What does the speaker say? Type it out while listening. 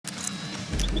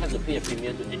you have to pay a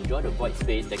premium to enjoy the void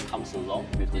space that comes along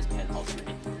with this penthouse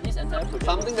unit. This entire project.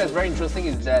 Something that's very interesting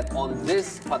is that on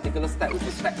this particular step, which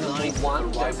is step number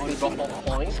 1, there's a drop-off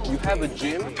point. You have a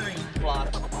gym.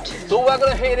 So we're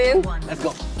gonna head in. Let's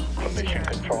go. Mission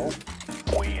control,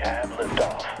 we have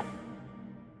liftoff.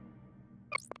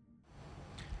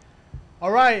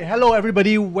 Alright, hello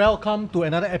everybody, welcome to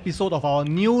another episode of our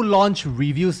new launch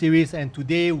review series, and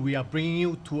today we are bringing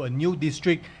you to a new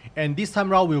district, and this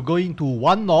time around we're going to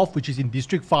One-North, which is in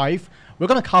District 5. We're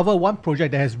going to cover one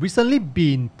project that has recently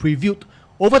been previewed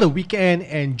over the weekend,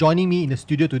 and joining me in the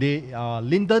studio today are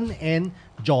Lyndon and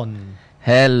John.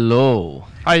 Hello.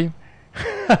 Hi.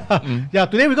 Yeah,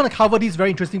 today we're going to cover this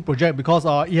very interesting project because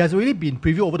it has already been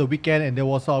previewed over the weekend, and there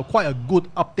was quite a good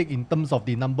uptick in terms of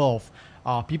the number of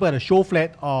people at the show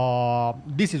flat.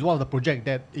 This is one of the projects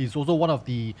that is also one of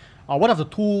the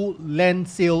two land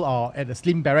sale at the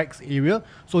Slim Barracks area.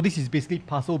 So this is basically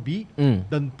Parcel B.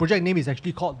 The project name is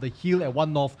actually called The Hill at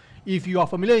One-North. If you are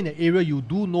familiar in the area, you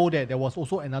do know that there was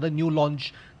also another new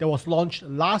launch that was launched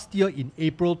last year in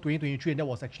April 2023, and that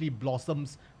was actually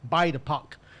Blossoms by the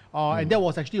Park. And that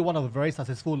was actually one of a very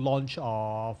successful launch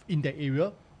in that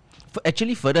area.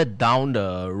 Actually, further down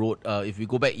the road, if we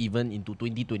go back even into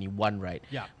 2021, right?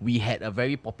 Yeah. We had a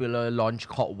very popular launch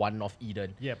called One-North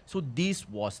Eden. Yep. So this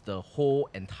was the whole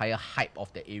entire hype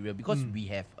of the area because we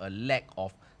have a lack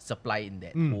of supply in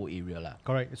that whole area.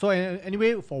 Correct. So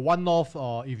anyway, for One-North,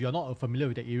 if you're not familiar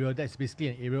with the area, that's basically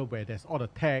an area where there's all the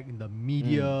tech, the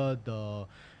media, the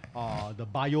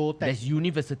biotech. There's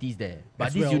universities there,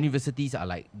 but these universities are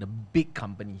like the big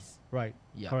companies. Right.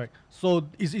 Yeah. Correct. So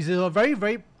it's a very,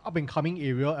 very up and coming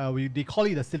area. They call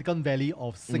it the Silicon Valley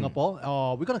of Singapore.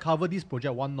 We're going to cover this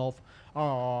project One-North,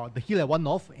 The Hill at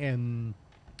One-North, and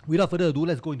without further ado,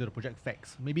 let's go into the project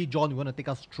facts. Maybe John, you want to take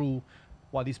us through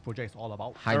what this project is all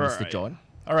about? Hi, Mr. John.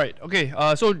 All right. Okay.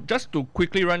 So just to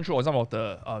quickly run through some of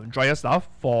the drier stuff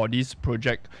for this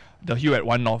project, The Hill at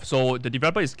One-North. So the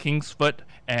developer is Kingsford,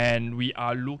 and we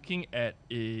are looking at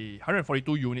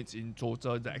 142 units in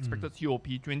total. The expected COP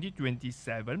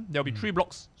 2027. There will be 3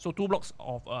 blocks. So 2 blocks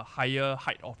of a higher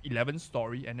height of 11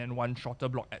 story, and then 1 shorter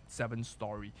block at 7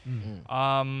 story.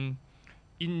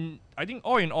 I think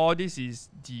all in all, this is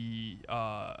the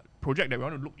project that we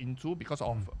want to look into because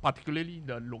of particularly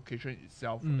the location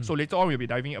itself. So later on, we'll be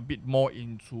diving a bit more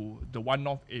into the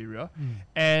One-North area.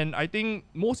 And I think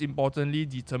most importantly,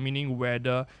 determining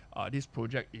whether this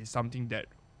project is something that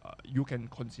you can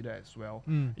consider as well.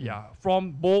 Yeah,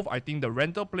 from both, I think the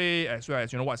rental play as well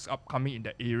as what's upcoming in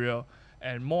the area,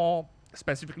 and more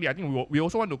specifically, I think we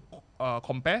also want to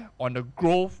compare on the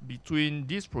growth between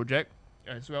this project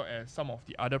as well as some of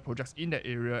the other projects in the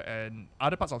area and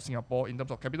other parts of Singapore in terms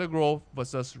of capital growth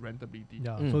versus rentability.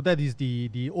 Yeah, so that is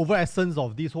the over essence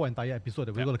of this whole entire episode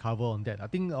that we're going to cover on that. I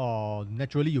think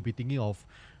naturally you'll be thinking of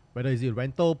whether is it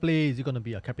rental play, is it going to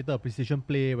be a capital appreciation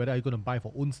play, whether are you going to buy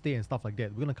for own stay and stuff like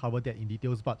that. We're going to cover that in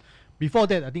details. But before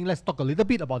that, I think let's talk a little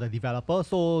bit about the developer.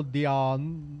 So they are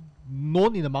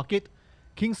known in the market,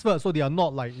 Kingsford, so they are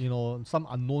not like some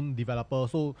unknown developer.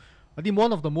 So I think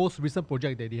one of the most recent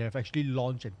projects that they have actually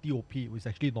launched at TOP is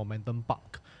actually Normanton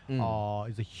Park.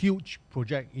 It's a huge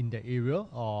project in the area.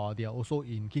 They are also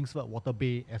in Kingsford Water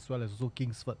Bay as well as also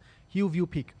Kingsford Hillview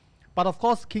Peak. But of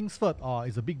course, Kingsford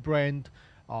is a big brand,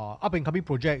 up and coming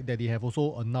project that they have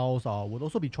also announced would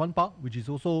also be Chuan Park, which is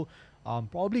also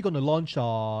probably going to launch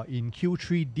in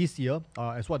Q3 this year,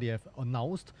 as what they have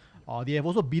announced. They have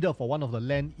also bid for one of the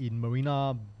land in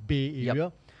Marina Bay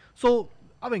area. So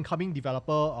up and coming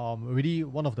developer, already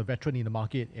one of the veteran in the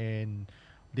market, and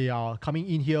they are coming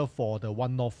in here for the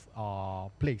One-North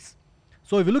place.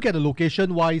 So if you look at the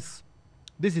location wise,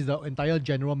 this is the entire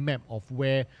general map of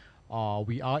where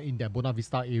we are in the Buona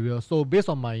Vista area. So based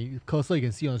on my cursor, you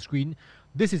can see on the screen,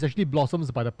 this is actually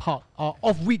Blossoms by the Park,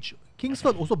 of which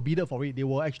Kingsford also bidded for it. They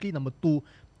were actually number 2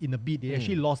 in the bid. They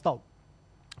actually lost out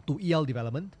to EL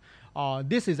Development.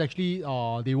 This is actually,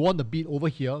 they won the bid over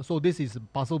here. So this is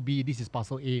Parcel B, this is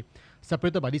Parcel A,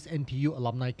 separated by this NTU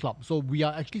Alumni Club. So we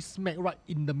are actually smack right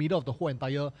in the middle of the whole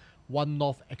entire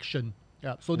One-North action.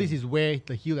 Yeah. So this is where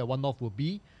the Hill at One-North will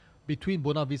be, between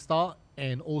Buona Vista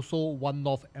and also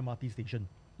One-North MRT station.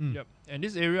 Yep. And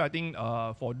this area, I think,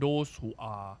 for those who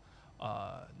are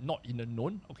not in the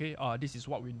known, okay, this is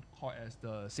what we call as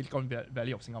the Silicon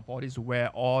Valley of Singapore. This is where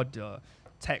all the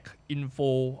tech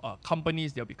info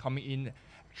companies, they'll be coming in.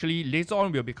 Actually, later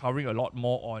on, we'll be covering a lot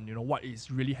more on what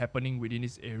is really happening within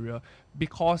this area,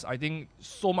 because I think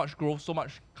so much growth, so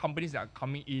much companies that are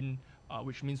coming in,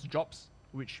 which means jobs,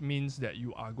 which means that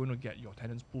you are going to get your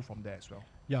tenants pool from there as well.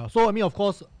 Yeah, so I mean, of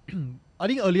course, I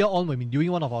think earlier on when we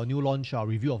doing one of our new launch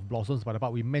review of Blossoms by the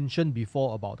Park, we mentioned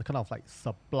before about the kind of like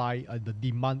supply, the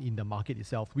demand in the market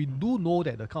itself. We do know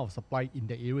that the kind of supply in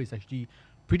the area is actually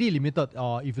pretty limited.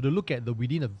 If you look at the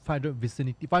within the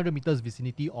 500 meters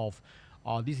vicinity of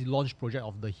this launch project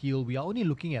of the hill, we are only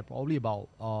looking at probably about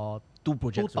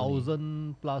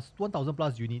 2,000 plus 1,000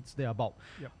 plus units thereabout.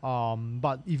 Yep.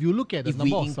 But if you look at the If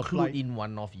number we of supply, include in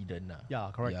One-North Eden.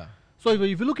 yeah, correct. Yeah. So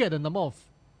if you look at the number of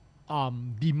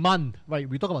demand, right?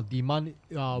 We talk about demand.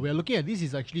 We are looking at this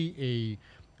is actually a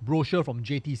brochure from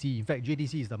JTC. In fact,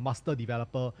 JTC is the master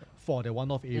developer for the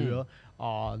One-North area.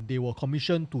 They were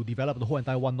commissioned to develop the whole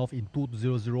entire One-North in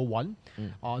 2001.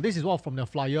 This is what from the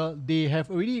flyer. They have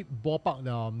already ballparked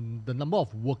the number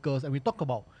of workers, and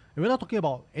we're not talking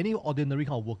about any ordinary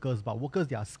kind of workers, but workers,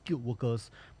 they are skilled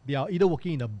workers. They are either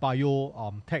working in the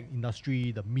bio tech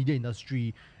industry, the media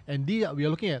industry, and we are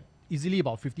looking at easily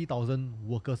about 50,000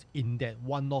 workers in that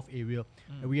One-North area.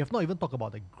 And we have not even talked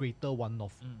about the greater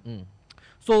One-North.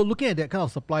 So looking at that kind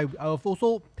of supply, I have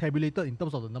also tabulated in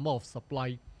terms of the number of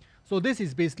supply. So this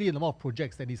is basically the number of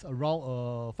projects that is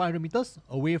around 500 meters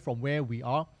away from where we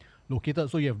are located.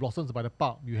 So you have Blossoms by the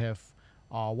Park, you have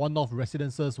One-North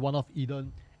Residences, One-North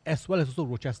Eden, as well as also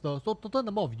Rochester. So total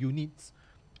number of units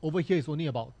over here is only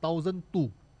about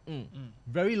 1,002.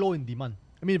 Very low in demand.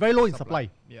 I mean, very low in supply.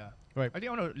 Yeah. Right. I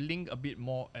think I want to link a bit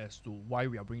more as to why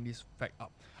we are bringing this fact up.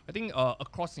 I think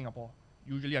across Singapore,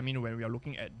 usually, I mean, when we are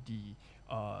looking at the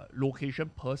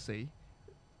location per se,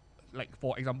 like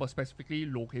for example, specifically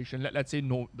location, let's say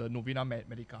the Novena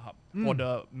Medical Hub. For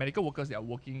the medical workers that are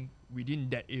working within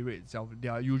that area itself, they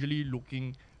are usually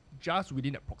looking just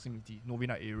within that proximity,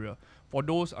 Novena area. For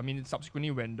those, I mean,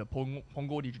 subsequently when the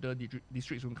Punggol Digital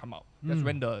Districts will come out, that's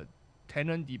when the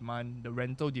tenant demand, the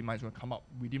rental demand is going to come up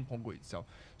within Punggol itself.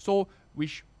 So,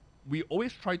 which we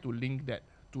always try to link that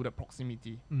to the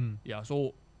proximity. Yeah,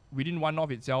 so within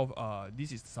One-North itself,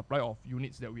 this is the supply of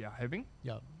units that we are having.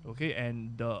 Yeah. Okay,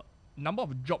 and the number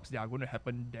of jobs that are going to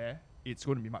happen there, it's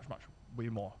going to be much way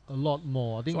more. A lot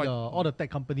more. I think So all the tech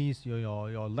companies,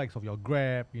 your likes of your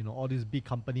Grab, all these big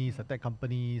companies, the tech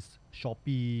companies,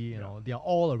 Shopee, they are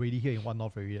all already here in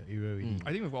One-North area already.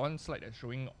 I think we've got one slide that's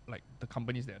showing like the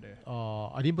companies that are there.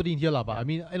 I didn't put it in here, but I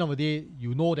mean, end of the day,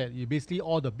 you know that basically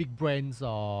all the big brands,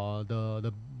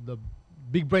 the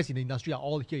big brands in the industry are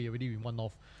all here already in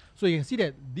One-North. So you can see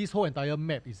that this whole entire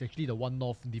map is actually the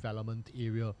One-North development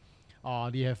area.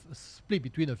 They have split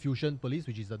between the Fusion Police,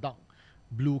 which is the dark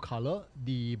blue color.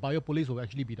 The Biopolis will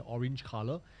actually be the orange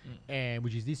color, and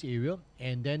which is this area.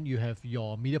 And then you have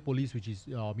your Media Police, which is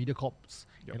Media Corps,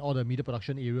 and all the media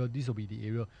production area. This will be the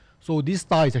area. So this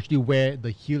star is actually where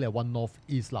the hill at One-North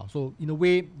is lah. So in a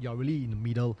way, you're really in the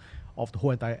middle of the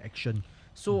whole entire action.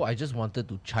 So I just wanted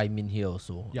to chime in here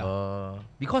also. Yeah.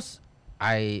 Because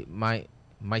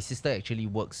my sister actually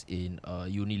works in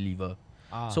Unilever.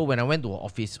 So when I went to her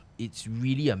office, it's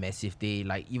really a massive. They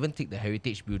like even take the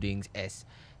heritage buildings as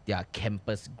their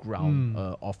campus ground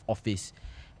of office.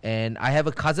 And I have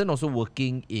a cousin also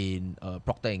working in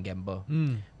Procter & Gamble.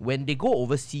 When they go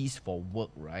overseas for work,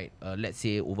 right, let's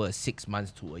say over a 6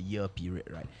 months to a year period,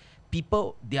 right,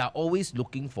 people, they are always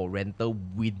looking for rental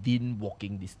within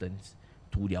walking distance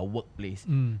to their workplace.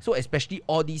 So especially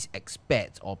all these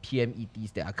expats or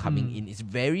PMETs that are coming in, it's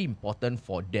very important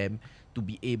for them to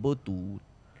be able to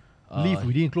live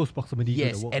within close proximity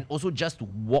to the work. And also just to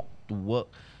walk to work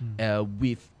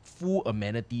with full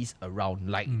amenities around.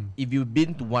 Like if you've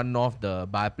been to One-North, the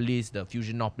Biopolis, the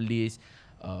Fusionopolis,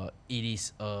 it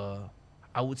is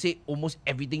I would say almost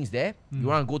everything's there. You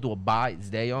want to go to a bar, it's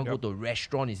there. You want to go to a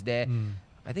restaurant, it's there.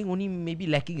 I think only maybe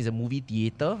lacking is a movie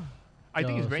theater. I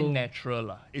think it's very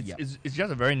natural. It's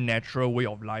just a very natural way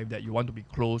of life that you want to be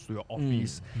close to your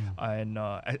office. And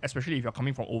especially if you're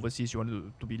coming from overseas, you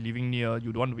want to be living near,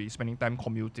 you don't want to be spending time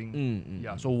commuting.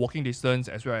 So walking distance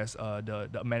as well as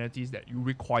the amenities that you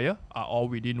require are all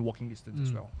within walking distance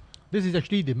as well. This is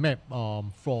actually the map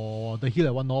for the hill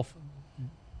at One-North,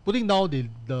 putting down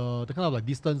the kind of like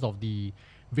distance of the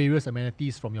various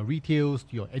amenities from your retails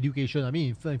to your education. I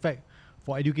mean, in fact,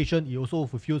 for education, it also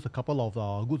fulfills a couple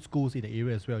of good schools in the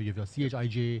area as well. You have your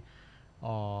CHIJ, you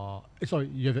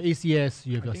have your ACS,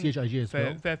 you have your CHIJ as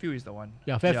well. Fairfield is the one.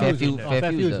 Yeah, Fairfield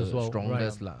is as the well,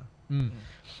 strongest right.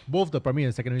 Both the primary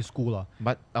and secondary school.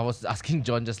 But I was asking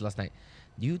John just last night,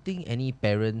 do you think any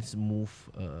parents move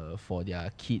for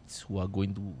their kids who are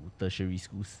going to tertiary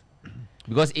schools?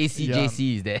 Because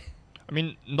ACJC is there. I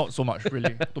mean, not so much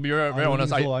really. To be very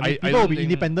honest, I mean, people will be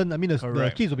independent. I mean,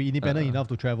 the kids will be independent enough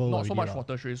to travel. Not so much for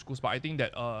tertiary schools, but I think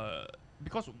that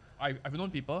because I've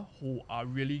known people who are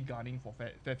really gunning for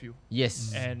Fairfield.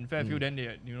 Yes. And Fairfield, then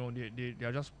they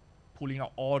are just pulling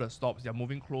out all the stops. They're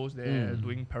moving close there,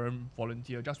 doing parent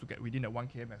volunteer just to get within the 1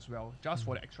 km as well, just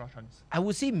for the extra chance. I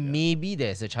would say maybe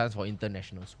there's a chance for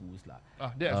international schools lah.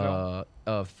 There as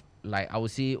well. Like I would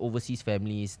say overseas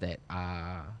families that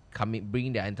are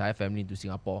bringing their entire family to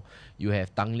Singapore. You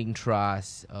have Tanglin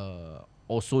Trust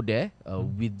also there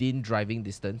within driving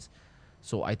distance.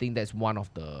 So I think that's one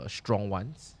of the strong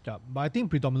ones. Yeah, but I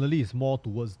think predominantly it's more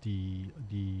towards the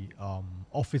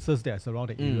offices that surround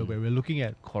the area where we're looking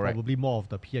at probably more of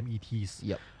the PMETs.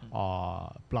 Yep.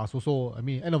 Plus also, I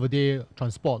mean, end of the day,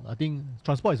 transport. I think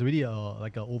transport is really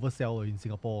like an oversell in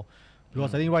Singapore.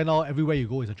 Because I think right now everywhere you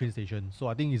go is a train station. So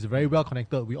I think it's very well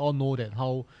connected. We all know that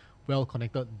how well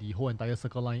connected the whole entire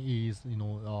Circle Line is,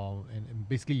 and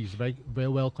basically it's very, very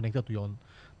well connected to your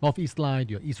North-East line,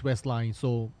 your East-West line.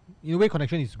 So in a way,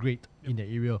 connection is great in the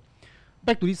area.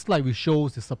 Back to this slide, which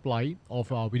shows the supply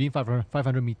of within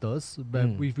 500 meters. But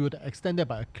if you were to extend that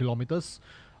by kilometers,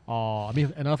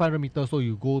 another 500 meters, so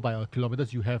you go by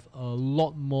kilometers, you have a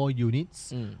lot more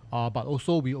units. But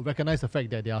also we recognize the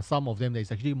fact that there are some of them that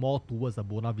is actually more towards the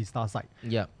Buona Vista side.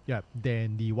 Yeah.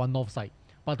 Than the One-North side.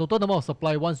 But total number of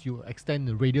supply, once you extend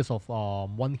the radius of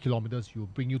 1 kilometers, you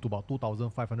bring you to about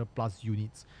 2,500 plus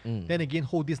units. Then again,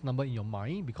 hold this number in your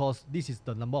mind because this is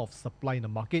the number of supply in the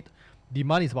market.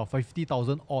 Demand is about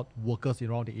 50,000 odd workers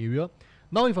around the area.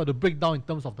 Now, if I were to break down in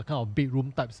terms of the kind of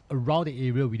bedroom types around the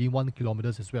area within 1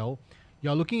 kilometers as well,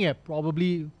 you're looking at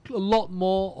probably a lot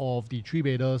more of the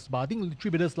 3-bedders, but I think the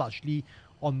 3-bedders largely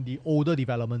on the older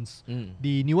developments.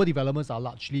 The newer developments are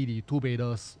largely the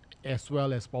 2-bedders as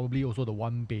well as probably also the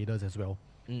 1-bedders as well.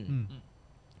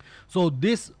 So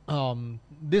this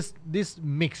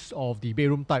mix of the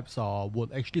bedroom types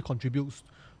would actually contribute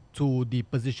to the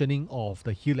positioning of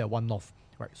the hill at One-North.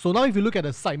 Right. So now if you look at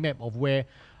the side map of where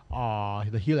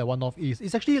the hill at One-North is,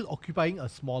 it's actually occupying a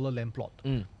smaller land plot.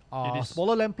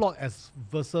 Smaller land plot as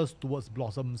versus towards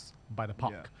Blossoms by the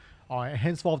park.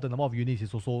 Henceforth, the number of units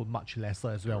is also much lesser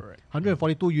as well. Correct.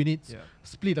 142 units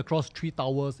split across 3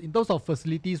 towers. In terms of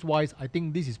facilities-wise, I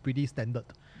think this is pretty standard.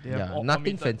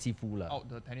 Nothing fanciful lah. Out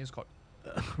the tennis court.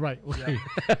 Right, okay.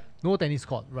 No tennis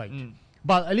court, right.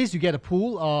 But at least you get a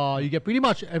pool. You get pretty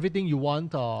much everything you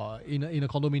want in a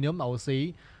condominium, I would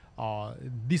say.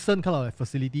 Decent kind of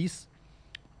facilities.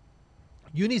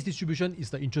 Units distribution is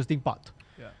the interesting part.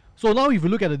 So now if you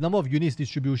look at the number of units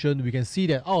distribution, we can see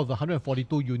that out of the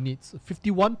 142 units,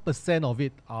 51% of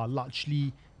it are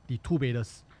largely the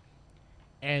 2-bedders.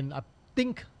 And I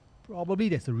think probably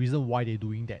there's a reason why they're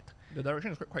doing that. The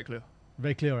direction is quite clear.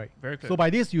 Very clear, right? Very clear. So by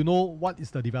this, you know what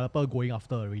is the developer going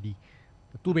after already.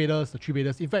 The 2-bedders, the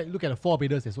 3-bedders. In fact, look at the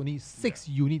 4-bedders. There's only 6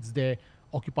 units there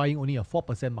occupying only a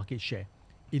 4% market share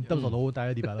in terms of the whole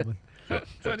entire development.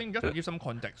 So I think just to give some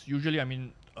context, usually, I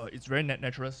mean, it's very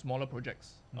natural. Smaller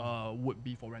projects would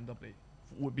be for rental play,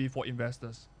 would be for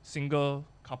investors, single,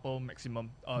 couple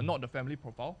maximum, not the family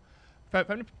profile.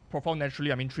 Family profile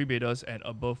naturally, I mean, 3-bedders and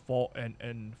above 4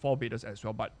 and 4-bedders as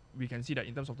well. But we can see that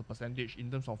in terms of the percentage,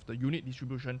 in terms of the unit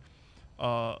distribution,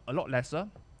 a lot lesser.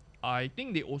 I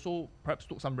think they also perhaps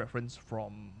took some reference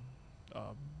from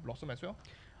Blossom as well.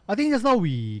 I think just now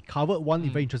we covered one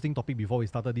very interesting topic before we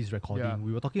started this recording. Yeah.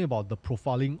 We were talking about the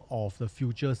profiling of the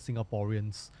future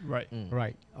Singaporeans. Right.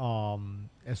 Right.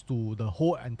 As to the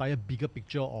whole entire bigger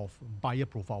picture of buyer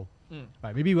profile.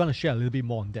 Right. Maybe we want to share a little bit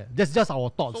more on that. That's just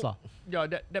our thoughts. So, yeah,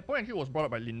 that point actually was brought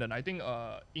up by Lyndon. I think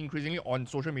increasingly on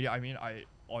social media, I mean,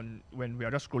 when we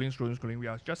are just scrolling, we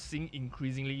are just seeing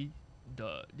increasingly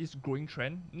this growing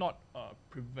trend, not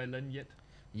prevalent yet.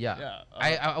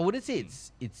 I wouldn't say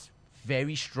it's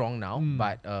very strong now,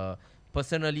 but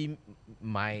personally,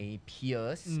 my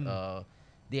peers,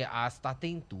 they are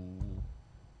starting to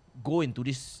go into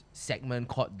this segment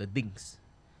called the dings.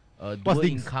 Dual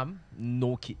income,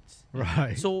 no kids.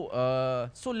 Right. So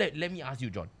let me ask you,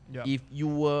 John. If you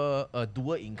were a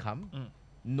dual income,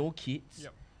 no kids,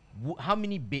 how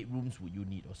many bedrooms would you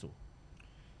need also?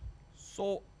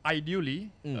 So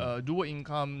ideally, dual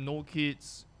income, no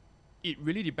kids, it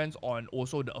really depends on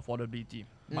also the affordability.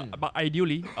 But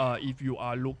ideally, if you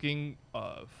are looking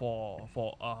for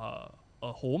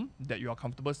a home that you are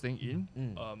comfortable staying in,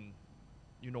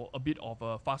 a bit of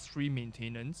a fuss-free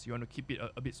maintenance, you want to keep it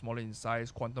a bit smaller in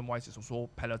size, quantum-wise it's also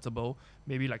palatable,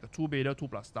 maybe like a 2-bedder,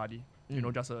 2+ study,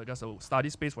 just a study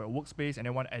space for your workspace and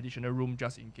then one additional room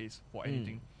just in case for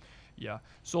anything.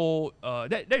 So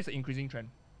that is an increasing trend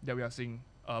that we are seeing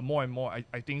more and more.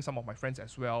 I think some of my friends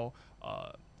as well,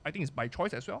 I think it's by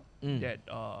choice as well, that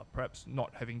perhaps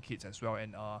not having kids as well,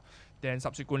 and then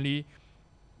subsequently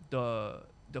the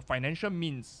the financial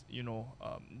means,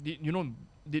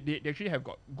 they actually have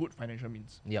got good financial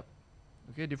means. Yep.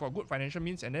 Okay, they've got good financial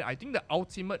means, and then I think the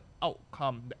ultimate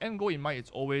outcome, the end goal in mind, is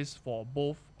always for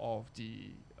both of the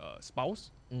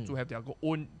spouse to have their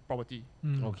own property.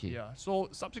 Okay. Yeah. So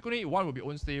subsequently, one will be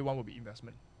own stay, one will be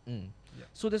investment. Yeah.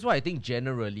 So that's why I think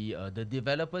generally the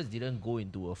developers didn't go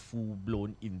into a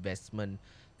full-blown investment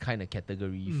kind of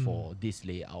category for this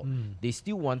layout. They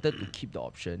still wanted to keep the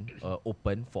option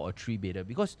open for a 3-bedder,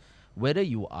 because whether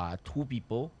you are 2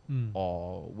 people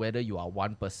or whether you are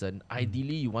 1 person,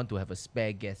 ideally you want to have a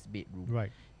spare guest bedroom.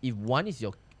 Right. If one is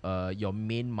your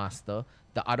main master,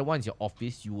 the other one is your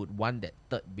office, you would want that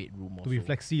 3rd bedroom also. To be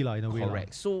flexi in a way.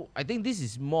 Correct. So I think this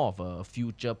is more of a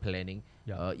future planning.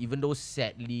 Yeah. Even though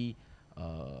sadly,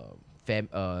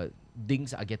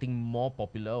 things are getting more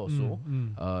popular also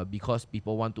because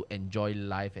people want to enjoy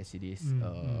life as it is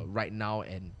right now,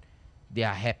 and they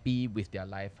are happy with their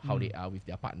life, how they are with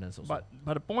their partners also.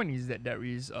 But the point is that there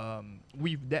is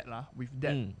with that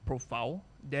profile,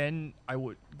 then I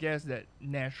would guess that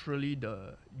naturally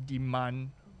the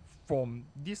demand from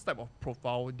this type of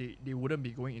profile, they wouldn't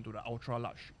be going into the ultra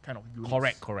large kind of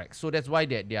units. Correct. So that's why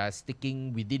they are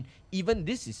sticking within. Even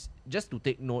this is just to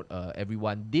take note,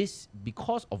 everyone. This,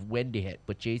 because of when they had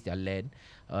purchased their land,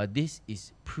 this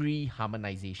is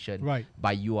pre-harmonization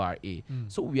by URA.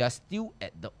 So we are still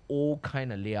at the old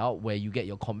kind of layout where you get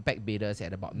your compact bedders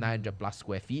at about 900 plus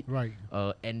square feet,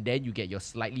 and then you get your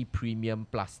slightly premium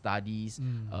plus studies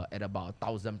at about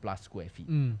 1,000 plus square feet.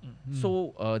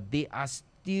 So they are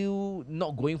still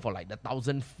not going for like the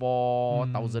 1,004,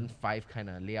 1,005 kind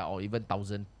of layout, or even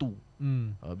 1,002,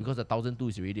 because the 1,002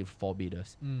 is already 4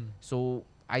 bedders. So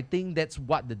I think that's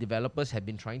what the developers have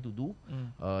been trying to do.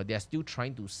 They are still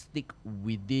trying to stick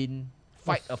within,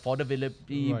 fight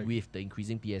affordability with the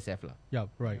increasing PSF. Yeah,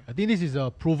 right. I think this is a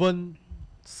proven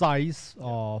size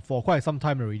for quite some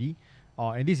time already.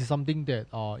 And this is something that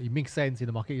it makes sense in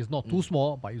the market. It's not too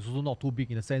small, but it's also not too big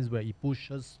in the sense where it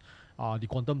pushes the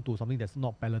quantum to something that's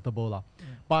not palatable.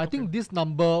 But I think this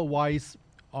number-wise,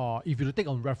 if you take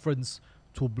on reference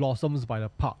to Blossoms by the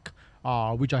Park,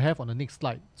 which I have on the next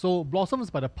slide. So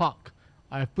Blossoms by the Park,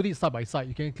 I have put it side by side.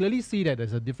 You can clearly see that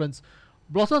there's a difference.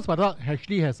 Blossoms by the Park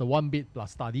actually has a 1-bed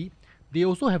plus study. They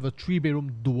also have a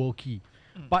 3-bedroom dual key.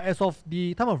 But as of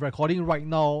the time of recording right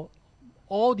now,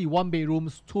 all the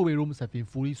 1-bedrooms, 2-bedrooms have been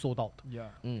fully sold out. Yeah.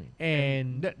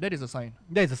 And that is a sign.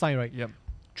 That is a sign, right? Yep.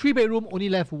 3-bedroom only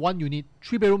left 1 unit,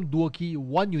 3-bedroom dual key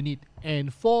 1 unit, and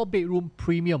 4-bedroom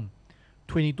premium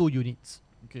 22 units.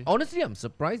 Okay. Honestly, I'm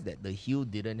surprised that the Hill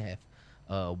didn't have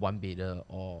a 1-bedder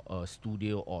or a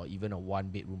studio or even a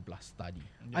 1-bedroom plus study.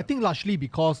 Yeah. I think largely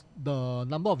because the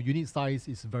number of unit size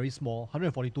is very small,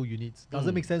 142 units.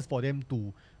 Doesn't make sense for them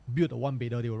to build a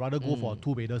 1-bedder. They would rather go for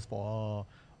 2-bedders for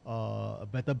a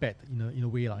better bet in a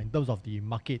way in terms of the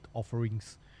market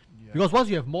offerings. Yeah. Because once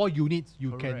you have more units,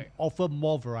 you can offer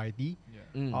more variety.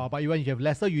 Yeah. But when you have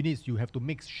lesser units, you have to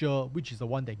make sure which is the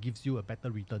one that gives you a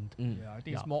better return. Yeah, I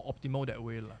think it's more optimal that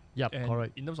way. Yeah,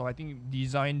 correct. In terms of, I think,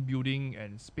 design, building,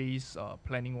 and space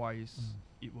planning wise,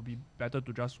 it will be better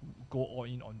to just go all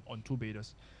in on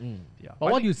 2-bedders. Yeah.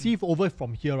 But what you see over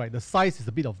from here, right, the size is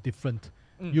a bit of different.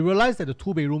 You realize that the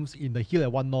 2-bedrooms in the Hill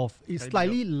at One-North is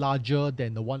slightly larger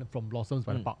than the one from Blossoms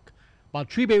by the Park. But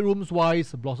 3-bedrooms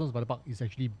wise, Blossoms by the Park is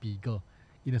actually bigger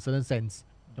in a certain sense.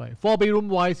 Right. 4-bedroom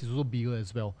wise is also bigger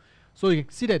as well. So you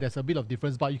can see that there's a bit of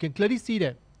difference, but you can clearly see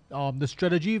that the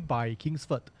strategy by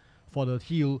Kingsford for the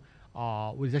Hill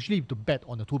was actually to bet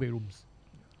on the 2-bedrooms.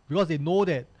 Because they know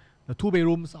that the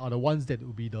 2-bedrooms are the ones that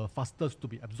will be the fastest to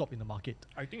be absorbed in the market.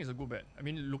 I think it's a good bet. I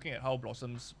mean, looking at how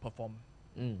Blossoms perform.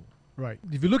 Right.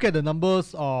 If you look at the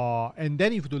numbers, and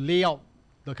then if you lay out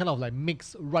the kind of like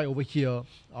mix right over here,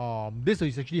 this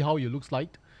is actually how it looks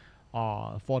like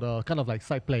for the kind of like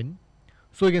site plan.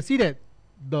 So you can see that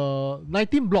the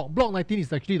 19 block 19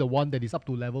 is actually the one that is up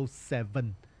to level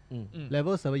 7.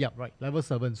 Level 7, yeah, right, level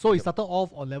 7. So it started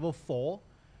off on level 4,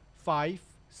 5,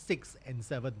 6, and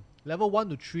 7. Level 1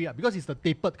 to 3, because it's the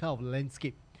tapered kind of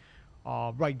landscape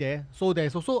right there. So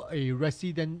there's also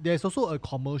there's also a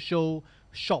commercial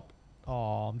shop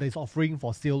that is offering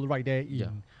for sale right there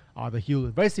in the Hill.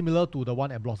 Very similar to the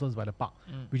one at Blossoms by the Park,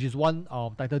 which is one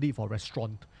title deed for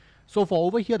restaurant. So for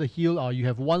over here, the Hill, you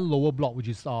have one lower block, which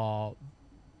is up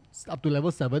to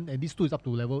level 7, and these two is up to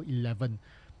level 11.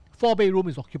 4-bedroom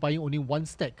is occupying only 1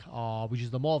 stack, which is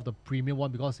the more of the premium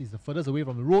one because it's the furthest away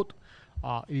from the road.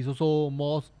 It is also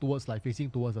more towards like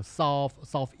facing towards the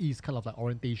southeast kind of like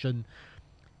orientation.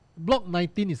 Block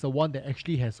 19 is the one that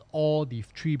actually has all the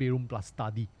 3-bedroom plus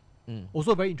study.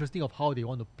 Also very interesting of how they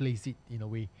want to place it in a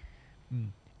way.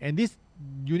 And this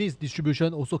units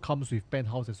distribution also comes with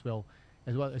penthouse as well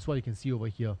as what you can see over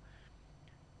here.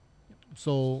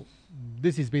 So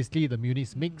this is basically the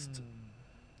units mixed.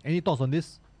 Any thoughts on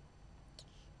this?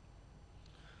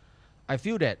 I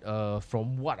feel that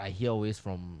from what I hear always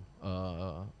from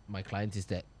my clients is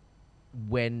that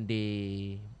when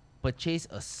they purchase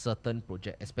a certain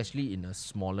project, especially in a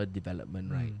smaller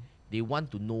development, right, they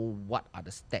want to know what are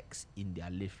the stacks in their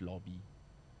lift lobby.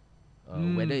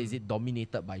 Whether is it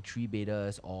dominated by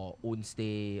 3-bedders or own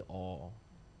stay, or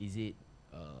is it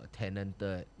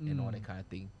tenanted and all that kind of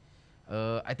thing.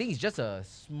 I think it's just a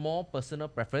small personal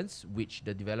preference, which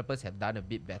the developers have done a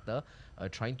bit better,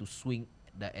 trying to swing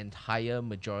the entire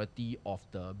majority of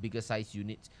the bigger size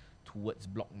units towards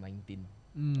block 19.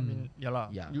 I mean,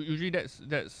 yeah. Usually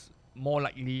that's more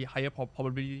likely, higher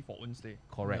probability for own stay.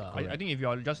 Correct. I think if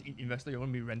you're just an investor, you're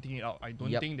going to be renting it out. I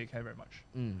don't think they care very much.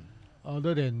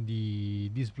 Other than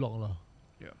this block lah.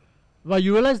 Yeah. But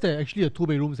you realize that actually the 2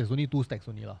 bedrooms there's only 2 stacks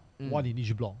only lah. One in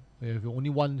each block. We have only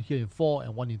one here in 4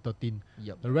 and one in 13.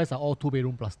 The rest are all 2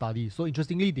 bedroom plus study. So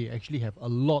interestingly, they actually have a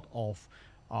lot of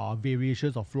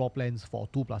variations of floor plans for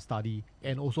 2 plus study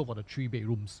and also for the 3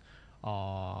 bedrooms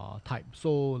type.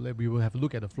 So we will have a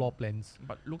look at the floor plans.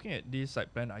 But looking at this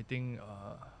site plan, I think,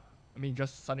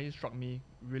 just suddenly struck me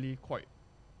really quite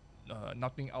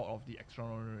nothing out of the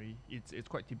extraordinary. It's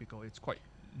quite typical. It's quite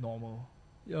normal.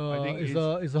 I think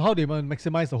it's how they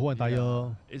maximize the whole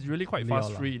entire. It's really quite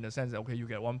fast free in the sense that okay, you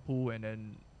get one pool and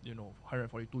then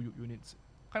 142 units,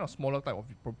 kind of smaller type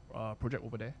of project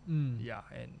over there.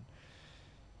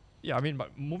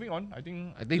 But moving on, I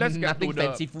think let's get nothing to the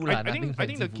fanciful. I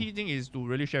think the key thing is to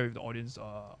really share with the audience.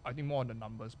 I think more on the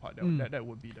numbers part. That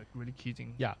would be the really key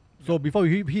thing. Yeah. So before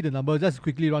we hit the numbers, just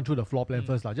quickly run through the floor plan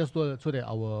first, just so that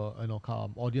our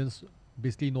audience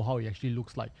basically know how it actually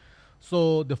looks like.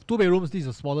 So the 2 bedrooms, this is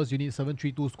the smallest unit,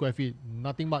 732 square feet.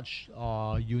 Nothing much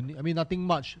nothing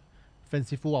much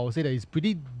fanciful. I would say that it's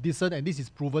pretty decent, and this is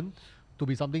proven to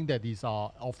be something that is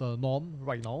of the norm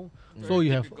right now. So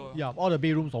you typical. have all the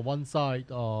bedrooms on one side.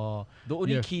 The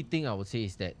only key thing I would say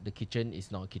is that the kitchen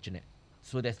is not a kitchenette.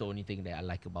 So that's the only thing that I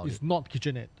like about it. It's not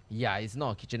kitchenette. Yeah, it's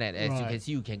not a kitchenette. As you can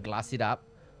see, you can glass it up.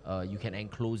 You can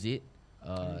enclose it.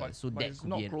 But that it's could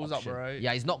not be an closed option. up, right?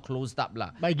 Yeah, it's not closed up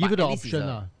lah. But I give you the at least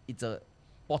option it's a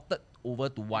potted over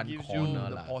to one Gives corner you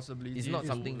the lah. possibility. It's not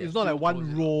something It's that's not like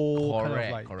one row kind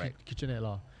of like correct. kitchenette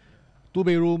lah. 2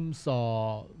 bedrooms,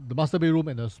 the master bedroom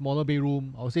and the smaller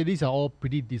bedroom. I would say these are all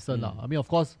pretty decent lah. I mean, of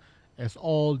course, as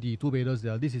all the 2 bedrooms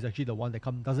there, this is actually the one that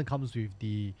doesn't comes with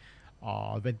the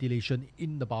ventilation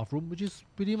in the bathroom, which is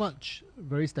pretty much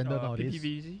very standard nowadays.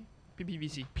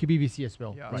 PPVC as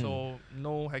well. Yeah, right. so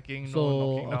no hacking, no So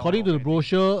knocking down according or to the anything.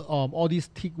 brochure, all these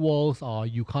thick walls,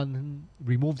 you can't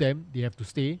remove them. They have to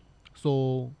stay.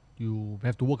 So you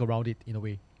have to work around it in a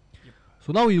way.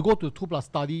 So now you go to 2 plus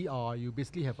study, you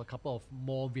basically have a couple of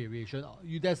more variation.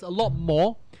 There's a lot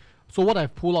more. So what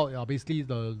I've pulled out are basically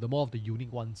the more of the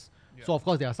unique ones. So of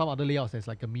course there are some other layouts. There's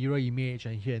like a mirror image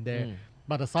and here and there.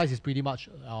 But the size is pretty much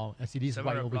as it is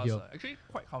right 700 over plus, here. actually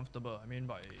quite comfortable. I mean,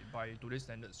 by today's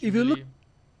standards. If you look,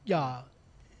 usually-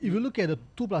 if you look at the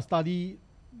 2 plus study,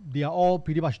 they are all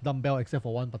pretty much dumbbell except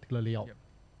for one particular layout,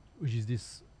 which is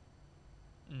this.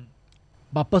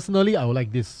 But personally, I would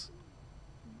like this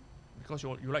because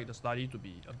you like the study to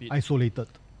be a bit isolated.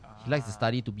 He likes the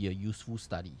study to be a useful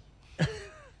study.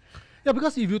 Yeah,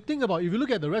 because if you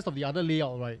look at the rest of the other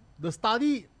layout, right, the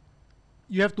study,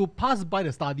 you have to pass by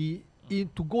the study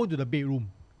to go into the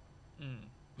bedroom.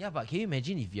 Yeah, but can you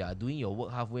imagine if you are doing your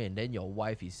work halfway and then your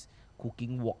wife is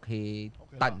cooking wok hei,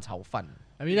 tan cao fan?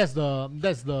 I mean, that's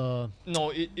the.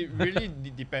 No, it really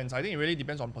depends. I think it really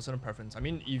depends on personal preference. I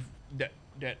mean, if that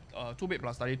 2-bed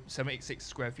plus study 786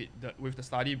 square feet with the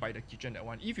study by the kitchen, that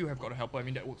one, if you have got a helper, I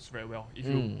mean that works very well. If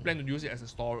you plan to use it as a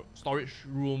storage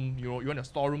room, you want a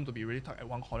storeroom to be really tucked at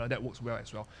one corner, that works well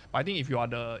as well. But I think if you are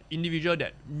the individual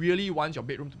that really wants your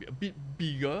bedroom to be a bit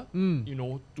bigger,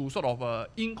 to sort of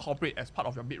incorporate as part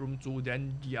of your bedroom too,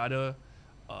 then the other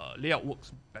layout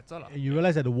works better lah. You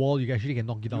realize that the wall you actually can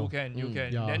knock it down. You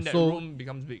can. Yeah, Then that so room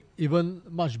becomes big. Even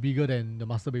much bigger than the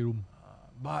master bedroom.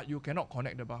 But you cannot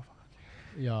connect the bath.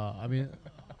 Yeah, I mean,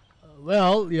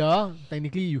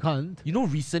 technically you can't. You know,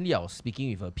 recently I was speaking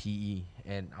with a PE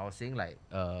and I was saying like,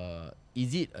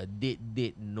 is it a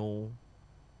dead no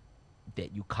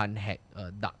that you can't hack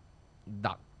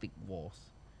dark thick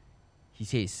walls? He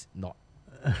says not.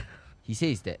 He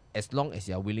says that as long as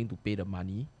you are willing to pay the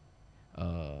money,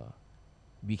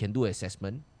 we can do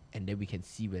assessment and then we can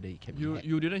see whether it can be hacked.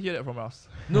 You didn't hear that from us.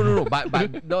 No. But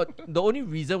the only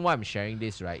reason why I'm sharing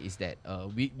this, right, is that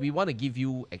we want to give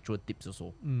you actual tips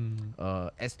also.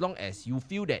 As long as you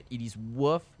feel that it is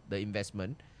worth the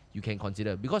investment, you can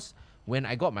consider. Because when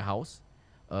I got my house,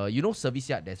 service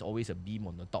yard, there's always a beam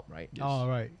on the top, right? Yes. Oh,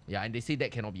 right. Yeah, and they say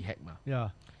that cannot be hacked, ma. Yeah.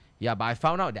 Yeah, but I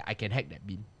found out that I can hack that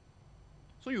beam.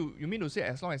 So you mean to say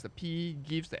as long as the P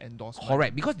gives the endorsement?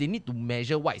 Correct, because they need to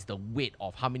measure what is the weight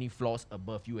of how many floors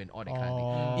above you and all that kind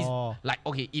of thing. It's like,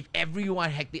 okay, if everyone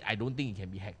hacked it, I don't think it can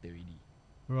be hacked already.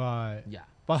 Right. Yeah.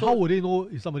 But how would they know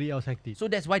if somebody else hacked it? So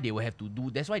that's why they will have to do,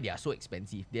 that's why they are so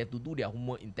expensive. They have to do their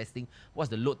homework in testing.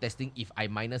 What's the load testing if I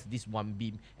minus this one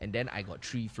beam and then I got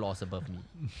 3 floors above me?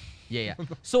 Yeah.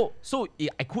 So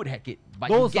I could hack it, but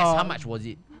you guess how much was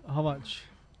it? How much?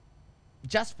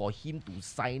 Just for him to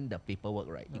sign the paperwork,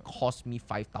 right? It cost me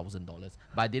 $5,000,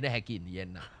 but I didn't hack it in the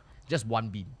end. Just one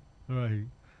beam. Right.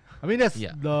 I mean that's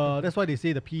why they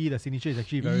say the signature is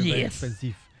actually very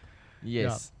expensive.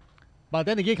 Yes. Yeah. But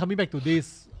then again, coming back to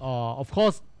this, of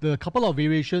course, the couple of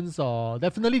variations,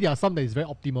 definitely there are some that is very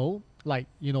optimal. Like,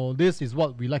 this is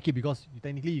what we like it because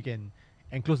technically you can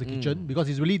enclose the kitchen because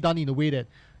it's really done in a way that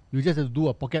you just have to do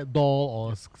a pocket door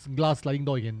or glass sliding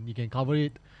door. You can cover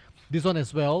it. This one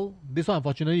as well. This one,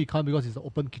 unfortunately, you can't because it's an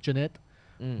open kitchenette.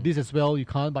 This as well, you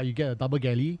can't, but you get a double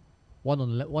galley, one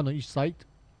on each side.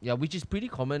 Yeah, which is pretty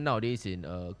common nowadays in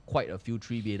quite a few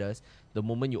 3-bedders. The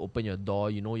moment you open your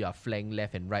door, you are flanked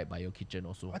left and right by your kitchen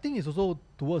also. I think it's also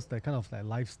towards that kind of like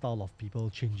lifestyle of people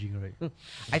changing, right?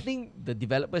 I think the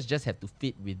developers just have to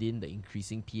fit within the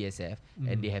increasing PSF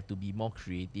and they have to be more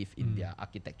creative in their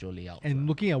architectural layouts. And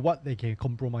looking at what they can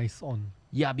compromise on.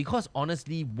 Yeah, because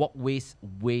honestly, walkways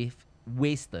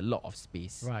waste a lot of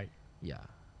space. Right. Yeah.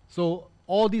 So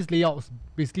all these layouts,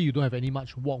 basically you don't have any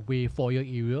much walkway foyer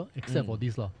area except for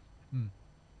this.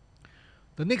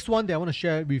 The next one that I want to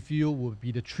share with you would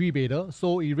be the 3-bedder.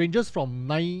 So it ranges from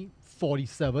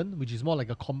 947, which is more like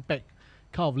a compact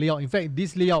kind of layout. In fact,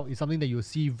 this layout is something that you'll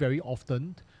see very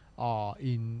often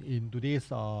in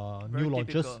today's new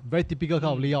launches. Very typical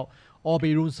kind of layout. All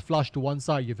bedrooms flush to one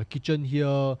side. You have a kitchen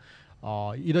here.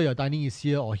 Either your dining is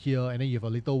here or here, and then you have a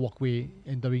little walkway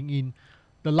entering in.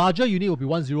 The larger unit will be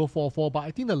 1044, but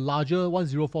I think the larger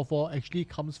 1044 actually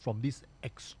comes from this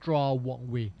extra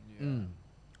walkway.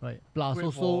 Right. Plus Great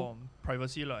also for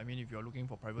privacy. I mean, if you're looking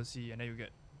for privacy and then you get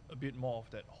a bit more of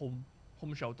that home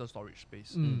shelter storage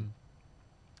space.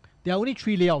 There are only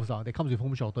 3 layouts that comes with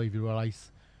home shelter if you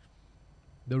realize.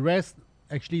 The rest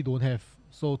actually don't have.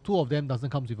 So 2 of them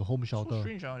doesn't come with a home shelter. So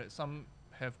strange that some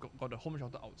have got a home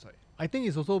shelter outside. I think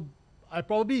it's also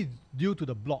probably due to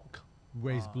the block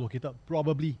where it's located.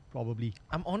 Probably.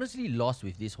 I'm honestly lost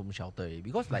with this home shelter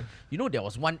because there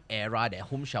was one era that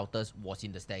home shelters was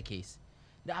in the staircase.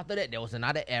 Then after that, there was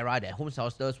another era that home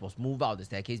shelters was moved out of the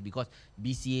staircase because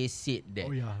BCA said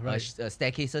that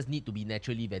staircases need to be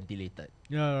naturally ventilated.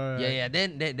 Yeah.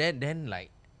 Then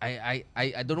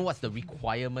I don't know what's the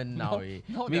requirement now.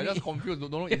 No, they're just confused.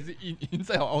 Don't know is it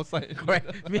inside or outside.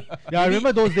 Correct. I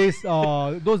remember those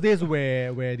days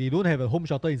where they don't have a home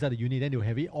shelter inside the unit, then they'll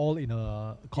have it all in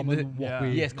a common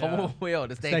walkway. Yes, common walkway or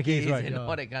the staircase right, and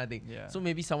all that kind of thing. Yeah. So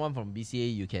maybe someone from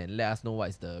BCA, you can let us know what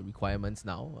is the requirements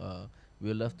now.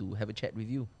 We'll love to have a chat with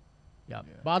you. Yeah.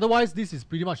 But otherwise, this is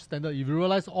pretty much standard. If you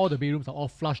realize all the bedrooms are all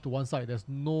flush to one side, there's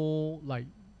no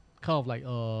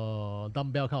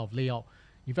dumbbell kind of layout.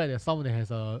 In fact, there's someone that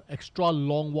has a extra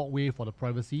long walkway for the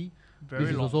privacy. Very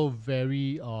this is long. also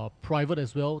very private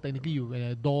as well. Technically, when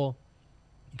a door,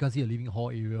 you can see a living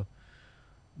hall area.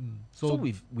 So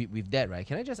with that, right?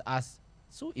 Can I just ask?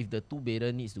 So if the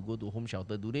 2-bedder needs to go to home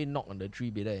shelter, do they knock on the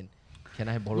 3-bedder and can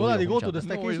I borrow? No, they home go to the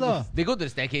shelter? staircase No, . They go to the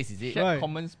staircase, is it? Shared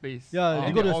common space. Yeah,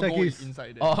 they go to the all staircase.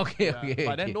 inside there. Oh, okay.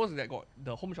 But then those that got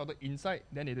the home shelter inside,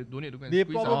 then they don't need to go and They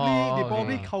squeeze out.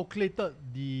 probably okay. calculated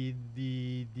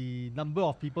the number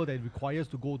of people that it requires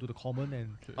to go to the common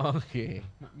and Okay.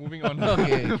 Moving on.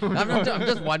 Okay. I'm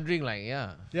just wondering,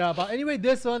 yeah. But anyway,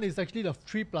 this one is actually the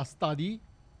 3+ study.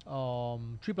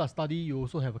 3+ study, you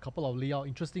also have a couple of layout.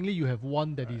 Interestingly, you have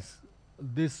one that is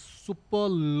this super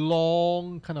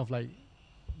long kind of layout.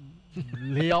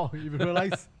 If you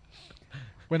realize,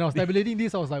 when I was tabulating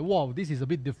this, I was like, wow, this is a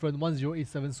bit different.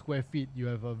 1087 square feet. You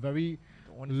have a very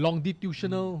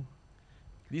longitudinal.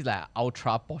 This is like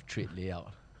ultra portrait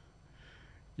layout.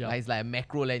 Yeah. It's like a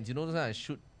macro lens. You know, those kind of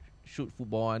shoot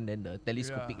football one, then the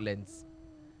telescopic lens.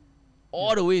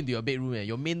 All the way into your bedroom.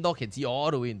 Your main door can see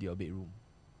all the way into your bedroom.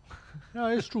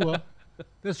 Yeah, that's true.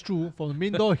 That's true. From the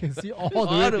main door, you can see all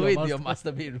the way into your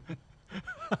master bedroom.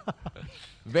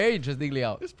 Very interesting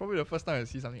layout. This is probably the first time I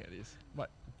see something like this, but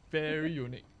very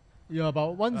unique. Yeah,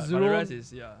 about 1 But 0. the rest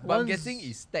is, yeah. But I'm Once- guessing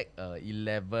it's stacked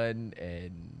 11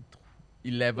 and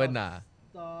 11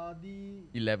 Study.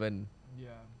 11. Yeah.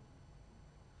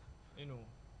 You know.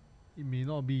 It may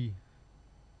not be.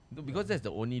 No, because that's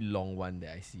the only long one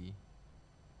that I see.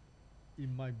 It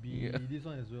might be Yeah. this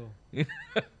one as well.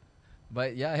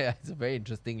 But yeah, it's a very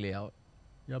interesting layout.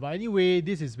 Yeah, but anyway,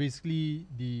 this is basically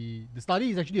the study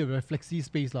is actually a very flexi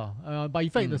space lah. But in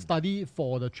fact, the study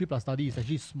for the 3+ study is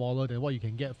actually smaller than what you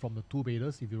can get from the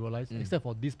 2-beders, if you realize, except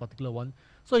for this particular one.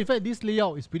 So in fact, this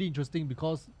layout is pretty interesting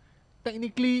because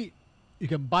technically you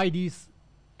can buy this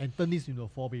and turn this into a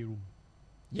 4-bedroom.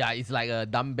 Yeah, it's like a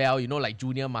dumbbell, like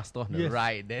junior master on the Yes.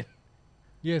 right. Then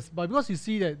Yes, but because you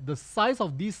see that the size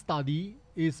of this study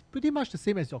is pretty much the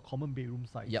same as your common bedroom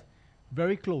size. Yep.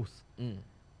 Very close.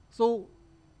 So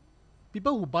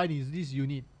people who buy this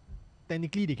unit,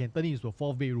 technically they can turn it into a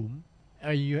 4th bedroom,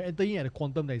 and you're entering at a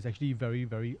quantum that is actually very,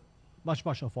 very much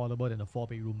affordable than the 4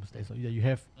 bedrooms that you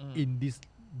have in this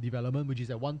development, which is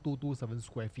at 1227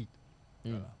 square feet.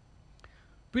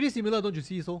 Pretty similar, don't you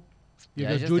see? So you Yeah,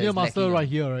 have it's the just junior that it's master lacking right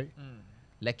here, right?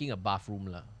 lacking a bathroom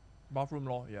lah. Bathroom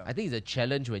law, yeah. I think it's a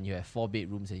challenge when you have 4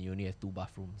 bedrooms and you only have 2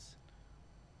 bathrooms.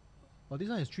 But this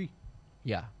one has 3,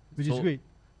 Yeah, which so, is great.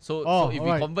 So, Oh, so if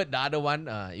alright. we convert the other one,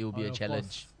 it will be a Of challenge.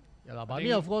 course. Yeah, lah, but I I mean,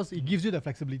 think- of course, it gives you the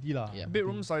flexibility lah. Yeah.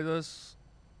 Bedroom sizes,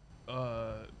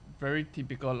 very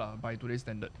typical lah by today's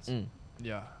standards.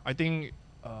 Yeah, I think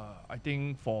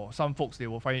for some folks they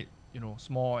will find it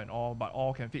small and all, but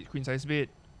all can fit queen size bed.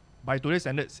 By today's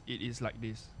standards, it is like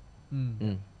this.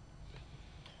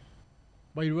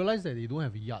 But you realize that they don't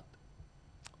have a yard.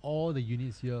 All the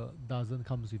units here doesn't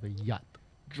come with a yard.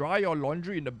 Dry your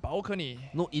laundry in the balcony.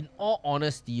 No, in all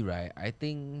honesty, right, I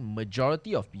think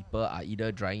majority of people are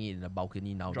either drying it in the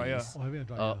balcony nowadays. Or having a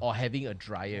dryer. Or having a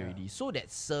dryer already. So that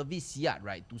service yard,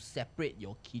 right, to separate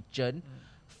your kitchen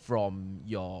from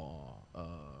your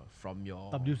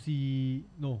WC,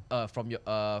 no.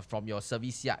 from your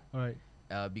service yard, Alright.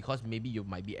 because maybe you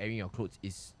might be airing your clothes,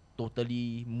 is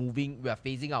totally moving. We are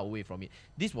phasing out away from it.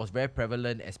 This was very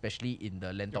prevalent, especially in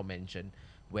the Lentor mansion,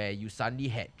 where you suddenly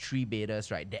had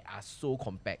 3-beders, right, that are so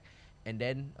compact. And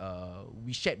then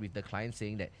we shared with the client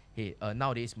saying that, hey,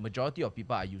 nowadays majority of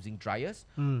people are using dryers,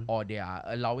 or they are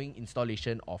allowing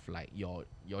installation of like your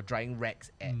drying racks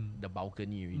at the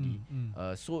balcony already.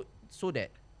 So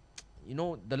that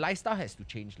the lifestyle has to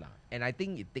change lah. And I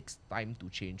think it takes time to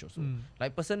change also.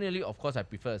 Like personally, of course, I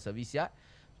prefer a service yard.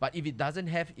 But if it doesn't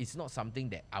have, it's not something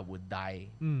that I would die.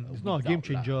 It's not a game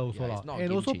changer also lah. It's not a And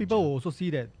game also changer. people will also see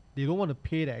that they don't want to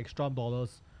pay the extra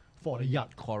dollars for a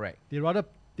yard. Correct. They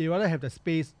rather have the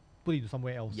space put into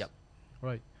somewhere else. Yep.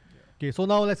 Right. Okay, so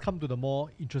now let's come to the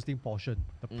more interesting portion,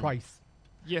 the price.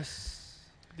 Yes,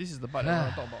 this is the part that I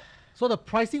want to talk about. So the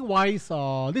pricing wise,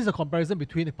 this is a comparison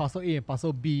between Parcel A and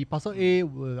Parcel B. Parcel A,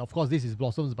 of course, this is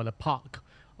Blossoms by the Park.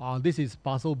 This is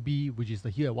Parcel B, which is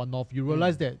here at One-North. You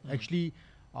realize that actually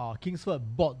Kingsford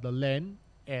bought the land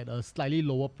at a slightly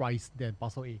lower price than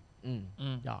Parcel A.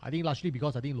 Yeah, I think largely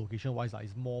because I think location wise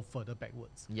it's more further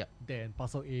backwards than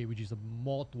Parcel A, which is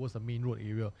more towards the main road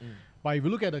area. But if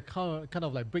you look at the kind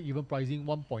of like break-even pricing,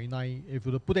 1.9, if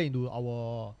you put it into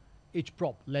our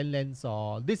H-prop lens,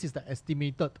 this is the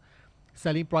estimated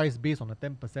selling price based on a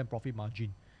 10% profit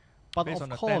margin. But Based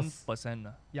of on course, the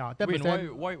 10%. yeah, 10%.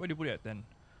 Wait, why do you put it at 10?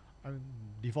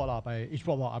 Default lah, by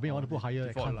H-prop lah. I mean, I want to put higher.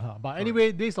 default I can't, lah. but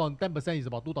anyway, based on 10% is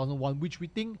about 2001, which we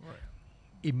think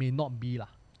it may not be lah.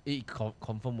 It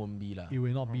confirm won't be lah. It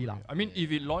will not be lah. I mean,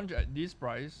 if it launched at this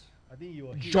price, I think you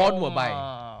will. John will buy.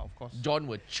 of course. John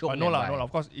will choke. But no and lah, buy. no lah.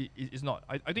 Of course, it's not.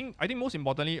 I think most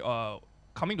importantly,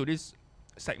 coming to this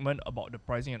segment about the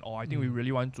pricing and all, I think we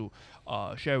really want to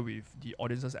share with the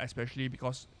audiences, especially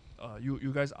because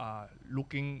you guys are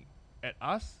looking at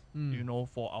us,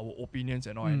 for our opinions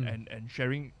and all, and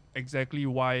sharing exactly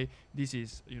why this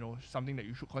is something that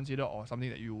you should consider or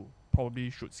something that you probably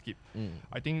should skip.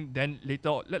 I think then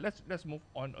later let's move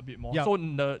on a bit more. Yeah. So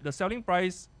the selling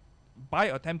price by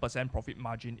a 10% profit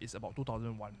margin is about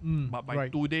 2001, but by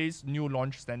today's new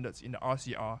launch standards in the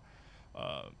RCR,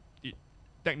 it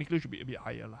technically should be a bit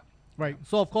higher lah. Right.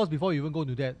 So of course, before we even go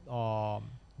into that,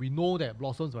 we know that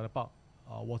Blossoms by the Park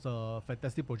was a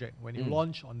fantastic project. When it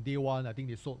launched on day one, I think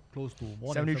they sold close to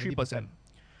more than 73%.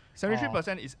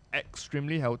 73% is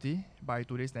extremely healthy by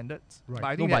today's standards. Right. But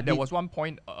I think that there was one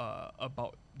point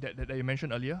about that you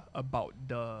mentioned earlier about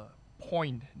the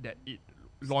point that it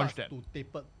launched at. to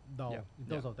taper down in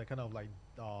terms of that kind of like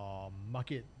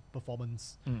market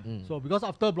performance. Mm. So because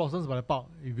after Blossoms by the Park,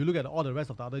 if you look at all the rest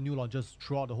of the other new launches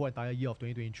throughout the whole entire year of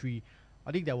 2023,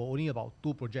 I think there were only about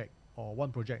 2 projects or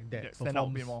one project that Yeah, stand out a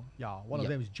bit performs. more. Yeah, one of Yep.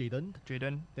 them is Jaden.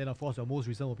 Jaden. Then of course your most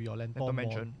recent will be your Lentor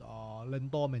Mansion.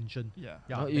 Lentor Mansion. Yeah.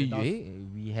 Yeah, Oh, that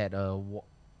does- we had a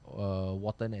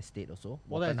Wharton Estate also.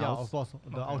 Water, yeah, House. of course.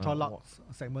 The Okay. Ultra Lux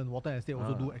segment, Water Estate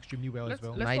also do Ah. extremely well Let's, as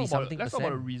well. let's, 90 talk about, something let's talk about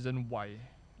the percent. reason why.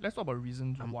 Let's talk about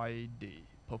reasons why they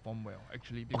perform well,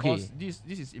 actually. Okay. Because this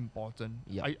is important.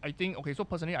 Yeah. I think, okay, so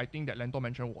personally, I think that Lentor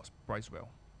Mansion was priced well.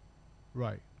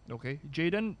 Right. Okay.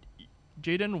 Jaden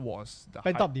was the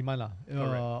Pent hype. up demand lah.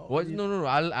 What? No.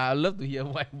 I love to hear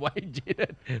why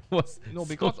Jaden was No, so-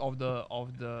 because of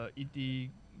the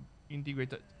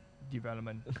integrated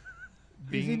development.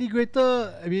 It's integrated.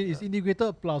 I mean, it's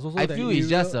integrated plus also. I that feel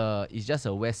area- it's just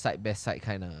a west side best side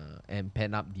kind of and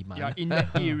pen up demand. Yeah, in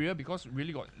that area, because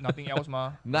really got nothing else,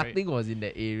 ma. Nothing was in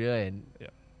that area and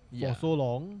Yeah. for so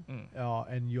long, Mm.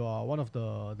 and you are one of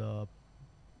the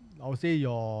I would say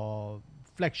your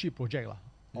flagship project lah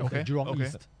of the Okay, Jurong okay.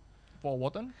 East. For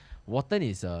Wharton, Wharton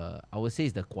is I would say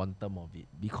is the quantum of it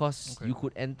because Okay. you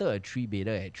could enter a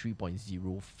 3-bedder at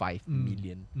 3.05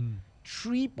 million. Mm.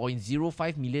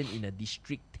 3.05 million in a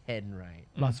district 10, right?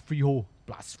 Plus freehold.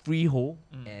 Plus freehold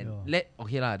and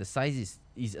Yeah. the size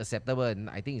is acceptable and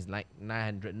I think it's like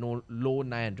 900 low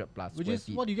 900 plus Which square is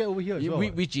feet. what you get over here as well.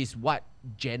 Which is what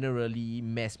generally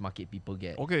mass market people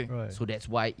get. okay. Right. So that's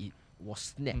why it was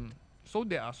snapped. Mm. So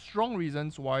there are strong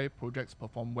reasons why projects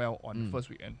perform well on first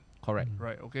weekend, Correct.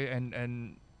 right? Okay,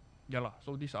 and yeah lah.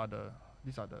 So these are the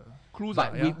clues.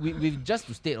 But Yeah? with just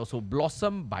to state also,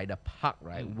 Blossom by the Park,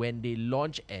 right? When they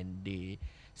launched and they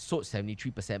sold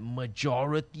 73%,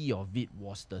 majority of it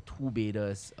was the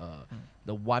 2-bedders,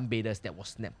 the 1-bedders that was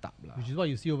snapped up. Which is what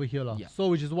you see over here lah. Yeah. So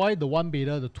which is why the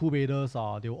 1-bedder, the 2-bedders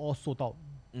they were all sold out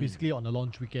basically on the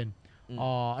launch weekend.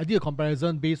 I did a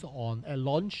comparison based on at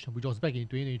launch, which was back in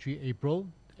 2023 April,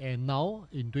 and now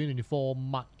in 2024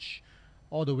 March,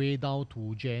 all the way down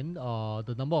to Jan.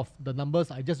 The numbers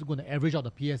I just going to average out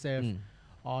the PSF.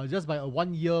 Just by a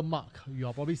 1 year mark, you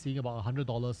are probably seeing about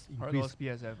 $100 increase. $100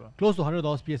 PSF. Close to $100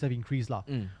 PSF increase lah.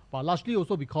 But largely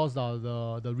also because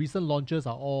the recent launches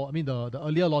are all, I mean the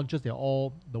earlier launches, they're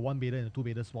all the 1-bedder and the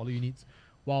 2-bedder smaller units,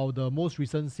 while the most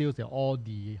recent sales, they're all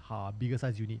the bigger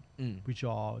size unit, which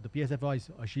are the PSF is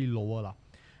actually lower lah.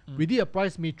 We did a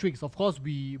price matrix. Of course,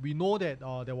 we know that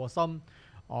there was some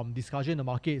discussion in the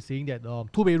market saying that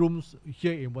 2 bedrooms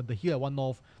here at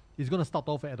One-North is going to start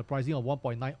off at the pricing of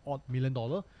 $1.9 odd million.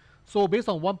 So based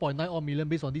on 1.9 odd million,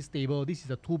 based on this table, this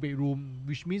is a 2-bedroom,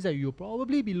 which means that you'll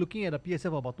probably be looking at a PSF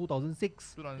of about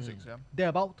 2006, 2006, yeah.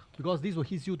 thereabout, because this will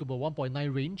hit you to the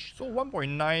 1.9 range. So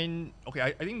 1.9, okay,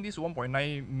 I think this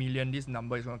 1.9 million, this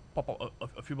number is going to pop up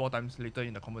a few more times later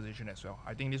in the conversation as well.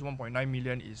 I think this 1.9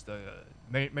 million is the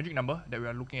magic number that we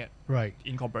are looking at Right.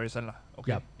 in comparison lah.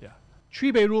 Okay, Yep. yeah.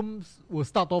 3 bedrooms will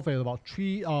start off at about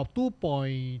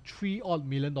 2.3 odd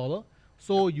million dollar.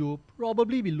 So you'll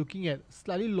probably be looking at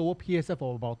slightly lower PSF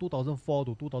of about 2004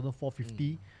 to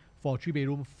 2004.50 for 3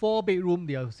 bedroom. 4 bedroom,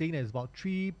 they are saying that it's about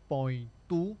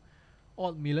 3.2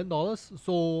 odd million dollars.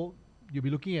 So you'll be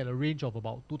looking at a range of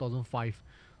about 2005.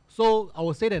 So I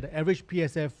would say that the average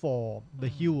PSF for the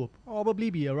hill will probably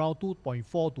be around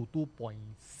 2.4 to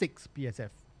 2.6 PSF.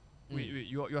 Wait,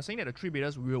 you're saying that the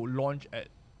 3-bedders will launch at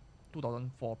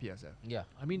 2004 PSF. Yeah.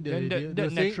 I mean, Then they that were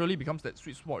saying, naturally becomes that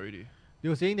sweet spot already. they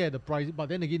were saying that the price, but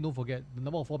then again, don't forget the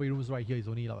number of 4 bedrooms right here is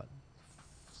only like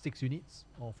 6 units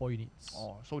or 4 units.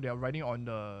 Oh, so they are riding on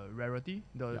the rarity,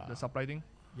 the Yeah. supply thing.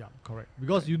 Yeah, correct.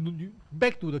 Because you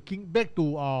back to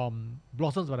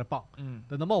Blossoms by the Park,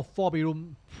 the number of 4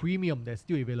 bedroom premium that's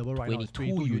still available right now is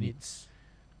 22 units.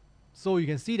 So you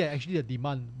can see that actually the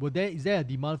demand, is there a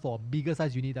demand for a bigger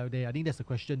size unit out there? I think that's the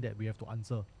question that we have to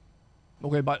answer.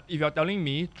 Okay, but if you're telling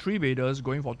me 3-bedders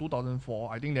going for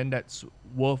 2004, I think then that's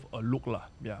worth a look lah.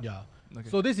 Yeah. Yeah. Okay.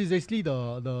 So this is basically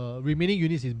the remaining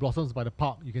units in Blossoms by the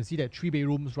Park. You can see that 3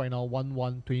 bedrooms right now,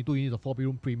 22 units of 4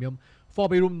 bedroom premium. 4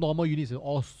 bedroom normal units are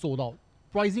all sold out.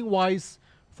 Pricing wise,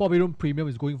 4 bedroom premium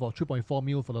is going for 3.4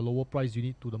 mil for the lower price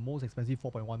unit to the most expensive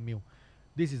 4.1 mil.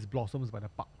 This is Blossoms by the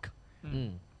Park.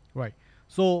 Right.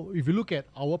 So if you look at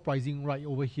our pricing right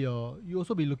over here, you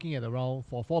also be looking at around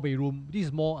for 4 bedroom. This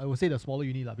is more, I would say, the smaller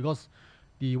unit lah, because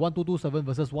the 1227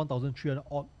 versus 1,300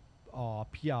 odd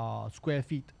PR square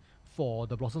feet for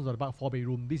the Blossoms of the Park 4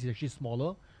 bedroom. This is actually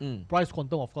smaller. Price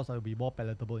quantum, of course, will be more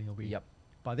palatable in a way. Yep.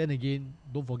 But then again,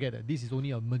 don't forget that this is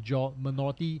only a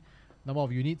minority number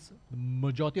of units. The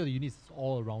majority of the units is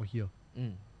all around here.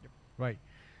 Right.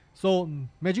 So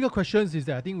magical questions is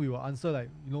that I think we will answer like,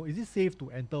 is it safe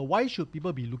to enter? Why should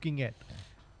people be looking at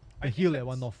the hill at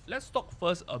One-North? Let's talk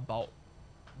first about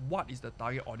what is the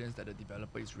target audience that the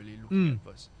developer is really looking at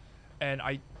first. And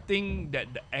I think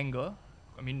that the angle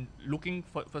I mean, looking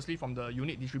firstly from the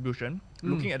unit distribution,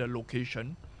 looking at the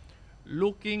location,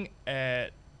 looking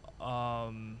at,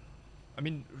 I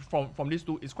mean, from these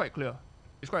two, it's quite clear.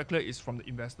 It's quite clear it's from the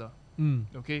investor.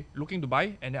 Okay, looking to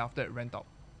buy and then after that rent out.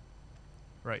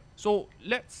 Right. So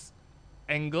let's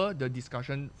angle the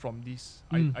discussion from this.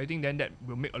 I think then that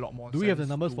will make a lot more sense. Do we have the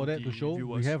numbers for that to show?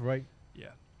 Viewers. We have, right? Yeah.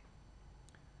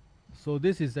 So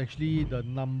this is actually the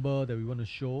number that we want to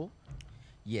show.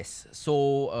 Yes.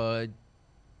 So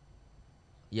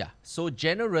yeah. So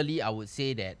generally, I would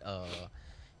say that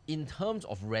in terms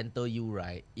of rental yield,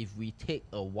 right? If we take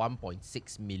a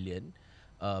 1.6 million,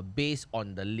 based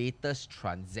on the latest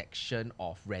transaction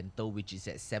of rental, which is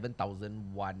at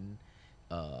 7,001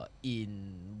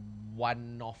 in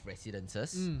One-North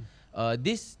Residences.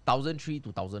 This 1,003 to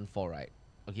 1,004, right?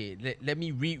 Okay, let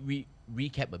me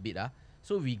recap a bit.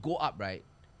 So we go up, right?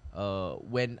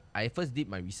 When I first did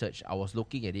my research, I was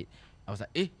looking at it. I was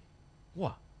like,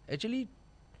 wow, actually,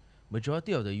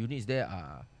 majority of the units there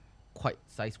are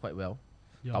sized quite well.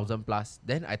 1,000 plus.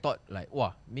 Then I thought like,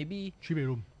 wow, maybe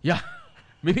 3-bedroom. Yeah,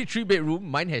 maybe 3-bedroom.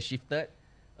 Mine has shifted.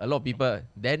 A lot of people.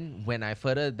 Then when I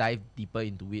further dive deeper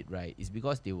into it, right, it's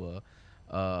because they were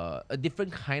a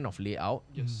different kind of layout.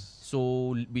 Yes.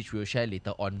 So which we'll share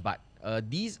later on. But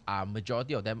these are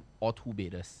majority of them all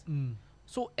 2-bedders.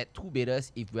 So at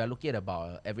 2-bedders, if we are looking at about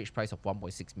an average price of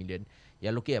 1.6 million,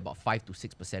 you're looking at about 5 to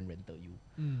 6% rental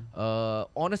yield.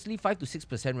 Honestly, 5 to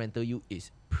 6% rental yield is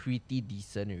pretty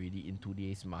decent already in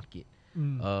today's market.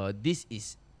 This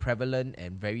is prevalent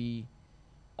and very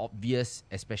obvious,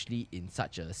 especially in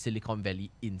such a Silicon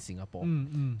Valley in Singapore.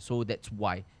 So that's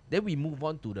why. Then we move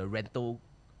on to the rental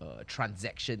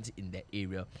transactions in that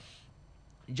area.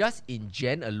 Just in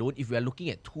Jan alone, if we are looking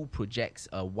at 2 projects,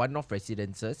 One-North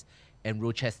Residences and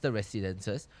Rochester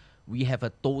Residences, we have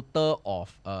a total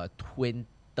of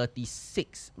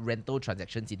 36 rental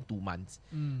transactions in 2 months.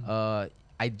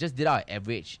 I just did our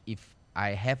average. If I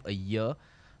have a year,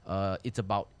 it's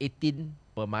about 18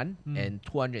 per month and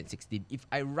 216. If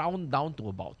I round down to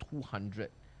about 200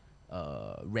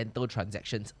 rental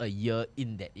transactions a year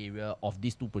in that area of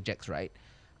these 2 projects, right,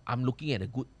 I'm looking at a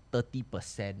good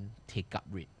 30% take-up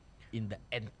rate in the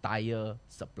entire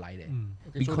supply there.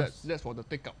 Okay, so that's for the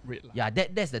take-up rate. Yeah,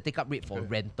 that's the take-up rate for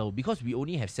rental, because we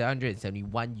only have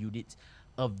 771 units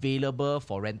available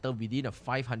for rental within a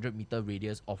 500-meter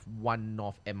radius of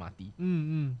One-North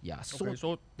MRT. Yeah, so, okay,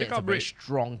 so that's a very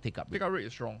strong take-up rate. Take-up rate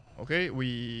is strong. Okay,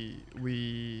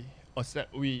 we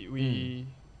accept, we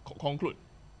conclude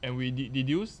and we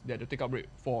deduce that the take-up rate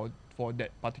for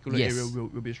that particular area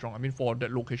will be strong. I mean, for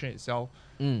that location itself.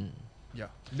 Yeah,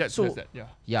 that's that. Yeah.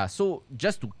 Yeah, so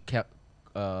just to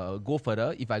go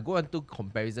further, if I go into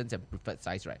comparisons and preferred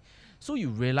size, right? So you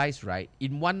realize, right,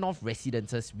 in One-North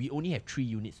Residences, we only have 3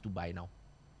 units to buy now.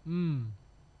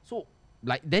 So,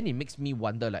 like, then it makes me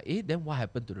wonder, like, then what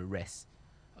happened to the rest?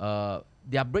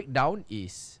 Their breakdown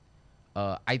is,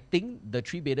 I think the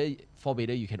 3-bedder,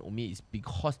 4-bedder you can omit is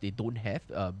because they don't have,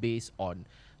 based on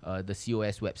the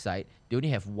COS website, they only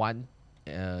have 1,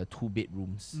 2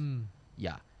 bedrooms.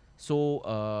 Yeah.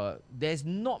 So there's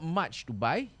not much to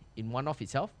buy in One-North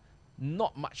itself,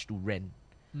 not much to rent.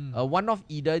 One-North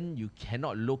Eden, you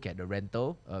cannot look at the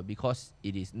rental because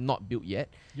it is not built yet.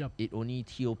 It only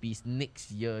TOPs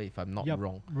next year, if I'm not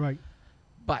wrong. Right.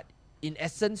 But in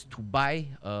essence, to buy,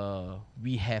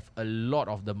 we have a lot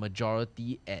of the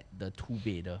majority at the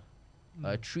 2-bedder.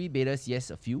 3-bedders, yes,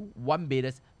 a few.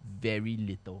 1-bedders, very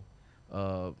little.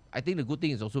 I think the good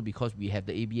thing is also because we have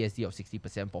the ABSD of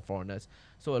 60% for foreigners.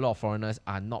 So a lot of foreigners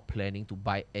are not planning to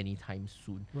buy anytime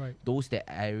soon. Right. Those that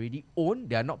I already own,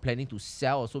 they are not planning to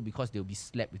sell also because they'll be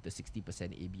slapped with the 60%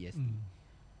 ABSD.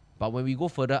 But when we go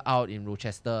further out in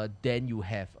Rochester, then you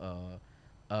have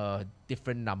a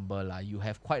different number. You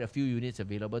have quite a few units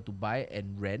available to buy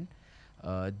and rent.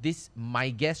 This, my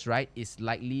guess, right, is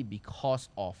likely because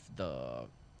of the,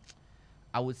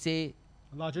 I would say,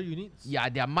 larger units? Yeah,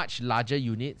 they are much larger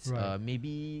units. Right.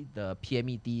 Maybe the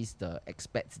PMETs, the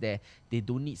expats there, they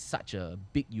don't need such a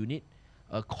big unit.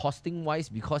 Costing wise,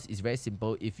 because it's very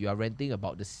simple. If you are renting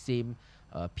about the same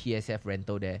PSF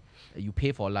rental there, you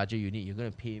pay for a larger unit, you're going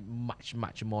to pay much,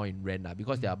 much more in rent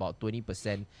because they're about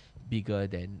 20% bigger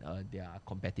than their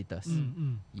competitors.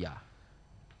 Yeah.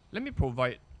 Let me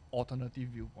provide alternative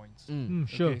viewpoints.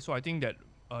 Sure. Okay, so I think that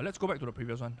let's go back to the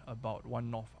previous one about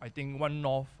One-North. I think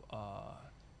One-North,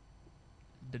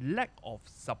 the lack of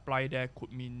supply there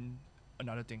could mean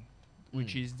another thing,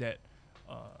 which is that,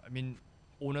 I mean,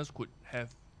 owners could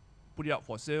have put it up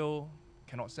for sale,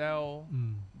 cannot sell,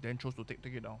 then chose to take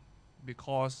it down.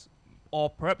 Because, or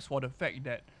perhaps for the fact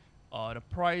that the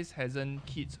price hasn't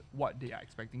hit what they are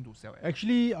expecting to sell at.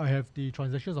 Actually, I have the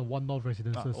transactions of One-North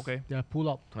residences. Okay. They are pulled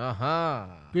up.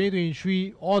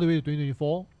 2023 all the way to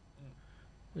 2024.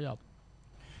 Yeah.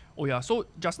 Oh yeah, so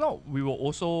just now we were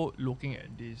also looking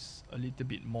at this a little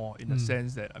bit more in the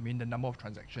sense that, I mean, the number of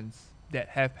transactions that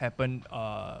have happened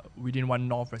within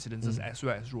One-North residences as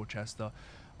well as Rochester.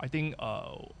 I think,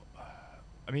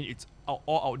 I mean, it's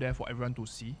all out there for everyone to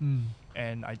see.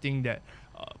 And I think that,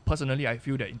 personally, I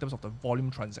feel that in terms of the volume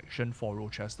transaction for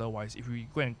Rochester-wise, if we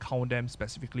go and count them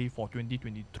specifically for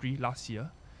 2023 last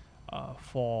year,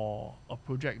 for a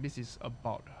project, this is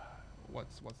about,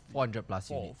 what's the 400 plus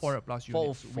units. 400 plus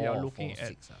units. We are looking at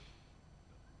 6,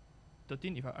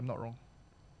 13, if I'm not wrong.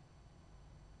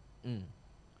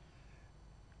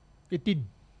 18.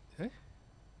 Eh?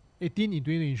 18 in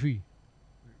 2023.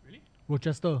 Really?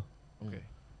 Rochester. Okay.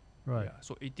 Right. Yeah,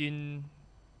 so 18,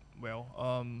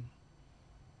 well,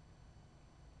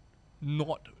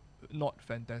 not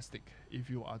fantastic, if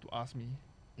you are to ask me.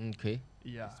 Okay.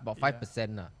 Yeah. It's about yeah.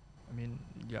 5%. I mean,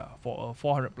 yeah, for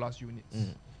 400 plus units.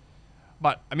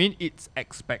 But I mean, it's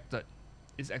expected.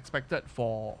 It's expected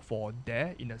for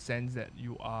there, in a sense that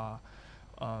you are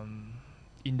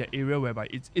in the area whereby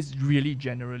it's really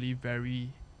generally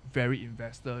very, very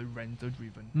investor renter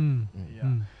driven.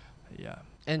 Yeah.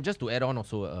 And just to add on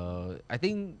also, I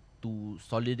think to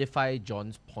solidify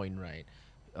John's point, right,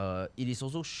 it is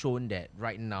also shown that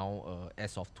right now,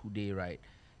 as of today, right,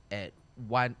 at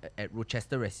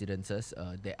Rochester Residences,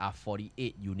 there are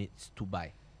 48 units to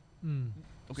buy.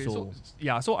 Okay, so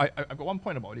I've got one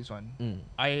point about this one.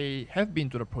 I have been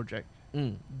to the project.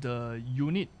 The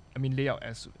unit, I mean, layout,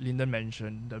 as Lyndon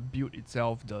mentioned, the build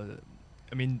itself, the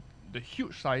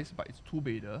huge size, but it's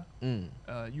two-bedder.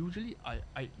 Usually,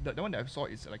 the one that I saw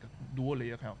is like a dual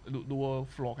layer kind of, dual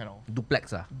floor kind of.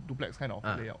 Duplex, Duplex kind of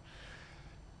layout.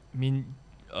 I mean,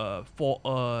 for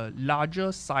a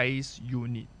larger size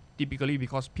unit, typically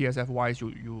because PSF-wise,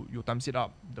 you times it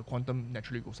up, the quantum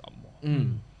naturally goes up more.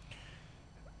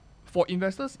 For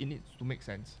investors, it needs to make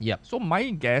sense. Yep. So my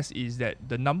guess is that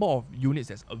the number of units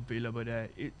that's available there,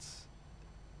 it's,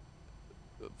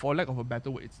 for lack of a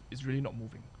better word, it's really not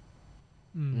moving.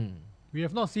 We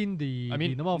have not seen the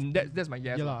number of... That's my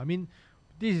guess. I mean,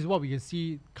 this is what we can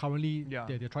see currently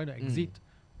that they're trying to exit.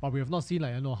 But we have not seen,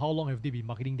 like, how long have they been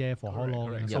marketing there for, how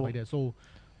long, and stuff like that. So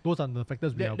those are the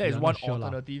factors we are That is one sure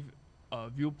alternative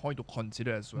viewpoint to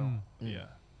consider as well. Yeah.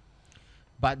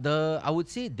 But I would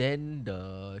say then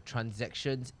the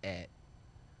transactions at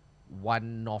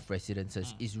One-North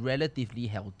Residences is relatively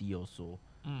healthy also.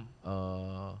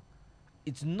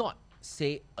 It's not,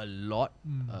 say, a lot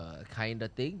kind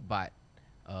of thing, but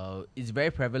it's very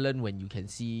prevalent when you can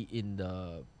see in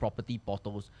the property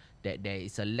portals that there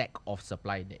is a lack of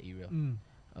supply in the area.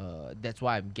 That's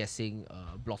why I'm guessing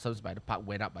Blossoms by the Park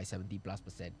went up by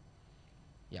 70+%.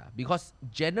 Yeah, because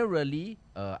generally,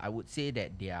 I would say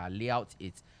that their layouts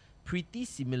is pretty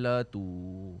similar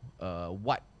to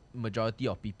what majority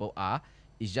of people are.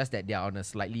 It's just that they are on a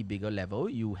slightly bigger level.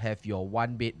 You have your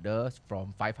one-bedder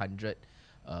from 500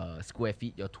 square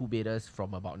feet, your two-bedders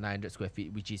from about 900 square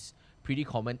feet, which is pretty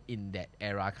common in that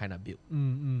era kind of build.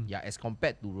 Yeah, as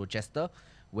compared to Rochester,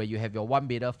 where you have your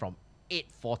one-bedder from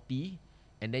 840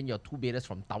 and then your two-bedders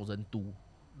from 1002.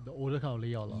 The older kind of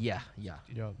layout. Yeah.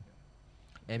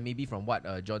 And maybe from what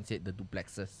John said, the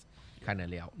duplexes kind of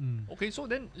layout. Okay, so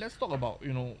then let's talk about,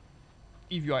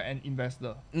 if you are an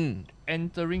investor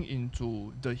entering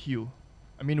into the hill.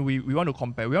 I mean, we want to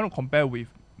compare. We want to compare with,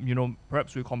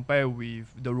 perhaps we compare with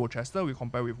the Rochester, we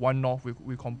compare with One-North,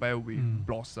 we compare with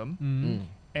Blossom.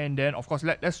 And then, of course,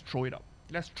 let's throw it up.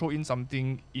 Let's throw in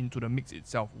something into the mix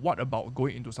itself. What about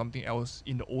going into something else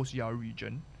in the OCR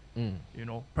region?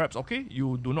 Perhaps, okay,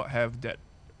 you do not have that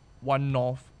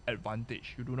One-North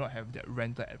advantage. You do not have that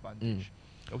renter advantage.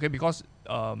 Okay, because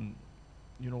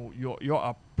you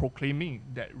are proclaiming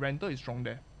that rental is strong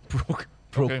there.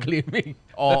 Proclaiming.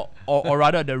 or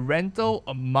rather the rental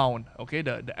amount, okay,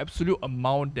 the absolute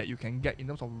amount that you can get in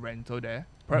terms of rental there,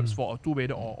 perhaps for a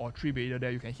two-bedder or three-bedder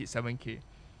there, you can hit 7K.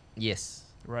 Yes.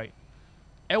 Right.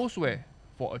 Elsewhere,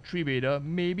 for a three-bedder,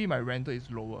 maybe my rental is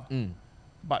lower.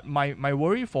 But my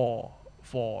worry for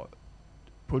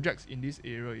projects in this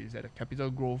area is that the capital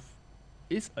growth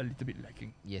is a little bit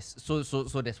lacking. Yes. So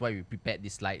that's why we prepared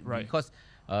this slide. Right. Because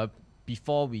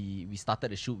before we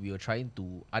started the shoot, we were trying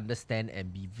to understand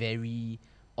and be very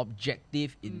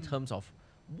objective in terms of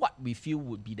what we feel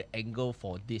would be the angle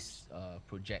for this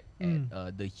project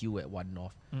at the hill at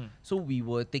One-North. So we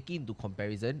were taking into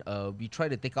comparison. We try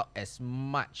to take out as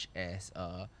much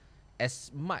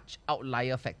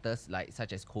outlier factors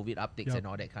such as COVID upticks and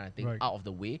all that kind of thing out of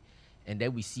the way, and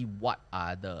then we see what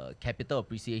are the capital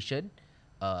appreciation,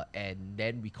 and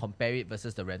then we compare it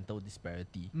versus the rental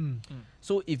disparity.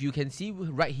 So if you can see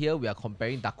right here, we are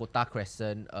comparing Dakota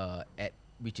Crescent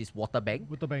which is Waterbank.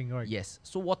 Waterbank, right. Yes.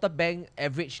 So Waterbank,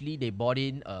 averagely, they bought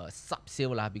in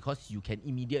sub-sale because you can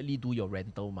immediately do your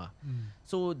rental.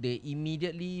 So they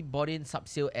immediately bought in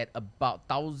sub-sale at about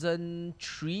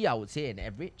 1,003, I would say, an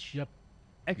average. Yep.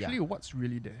 Actually, what's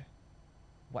really there?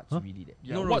 What's really there?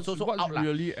 Yeah, No, what's out lah.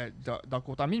 really at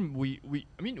Dakota? I mean,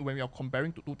 when we are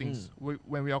comparing two things,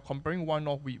 when we are comparing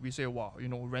One-North, we say, wow,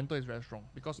 rental is very strong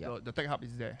because the tech hub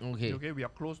is there. Okay, we are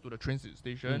close to the train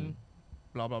station.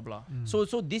 Blah blah blah. So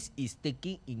this is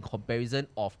taking in comparison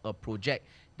of a project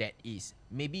that is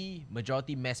maybe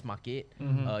majority mass market.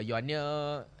 You are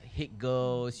near Head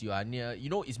Girls. You are near.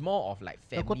 It's more of like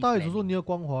family. Dakota planning. is also near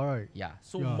Guanghua, right? Yeah.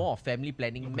 So more of family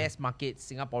planning, mass market,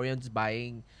 Singaporeans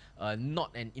buying,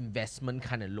 not an investment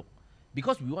kind of look,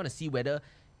 because we want to see whether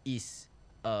is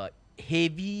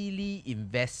heavily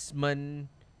investment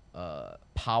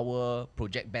power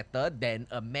project better than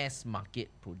a mass market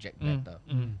project better.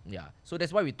 Yeah. So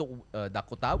that's why we took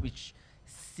Dakota, which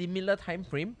similar time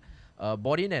frame,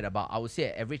 bought in at about, I would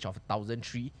say, an average of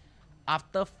 1,003.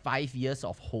 After 5 years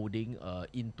of holding,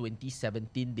 in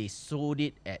 2017, they sold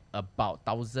it at about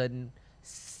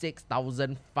 1,006,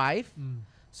 1,005.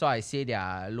 So I say they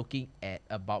are looking at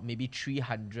about maybe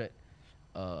 300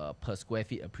 per square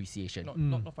feet appreciation.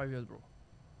 Not 5 years, bro.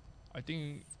 I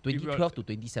think 2012 to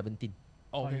 2017.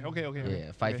 Oh, okay.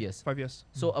 Yeah, 5 years. 5 years.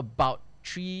 So about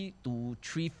 3 to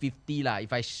 350 lah.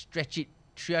 If I stretch it,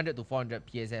 300 to 400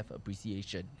 PSF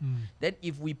appreciation. Then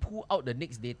if we pull out the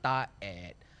next data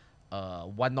at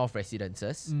One-North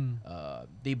Residences,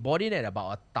 they bought in at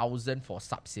about 1,000 for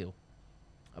sub-sale.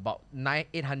 About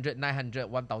 800, 900,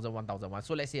 1,000, 1,001.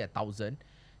 So let's say 1,000.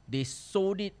 They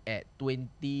sold it at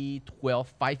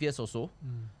 2012, 5 years or so.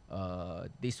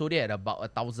 They sold it at about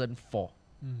 1,004.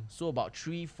 So about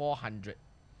 300-400.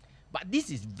 But this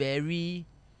is very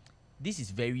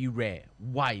rare.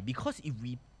 Why? Because if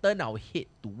we turn our head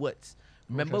towards,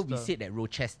 remember we said that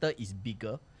Rochester is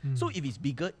bigger. So if it's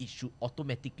bigger, it should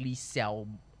automatically sell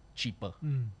cheaper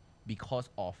because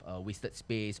of wasted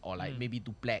space or like maybe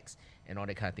duplex and all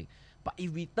that kind of thing. But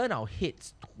if we turn our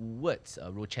heads towards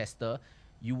Rochester,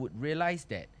 you would realize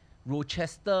that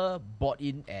Rochester bought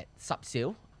in at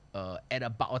sub-sale at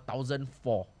about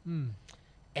 1,004.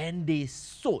 And they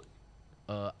sold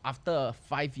after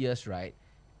 5 years, right,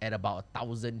 at about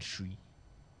 1,003.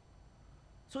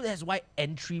 So that's why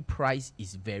entry price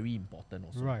is very important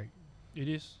also. Right. It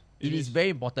is. It is very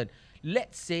important.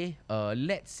 Let's say,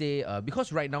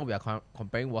 because right now we are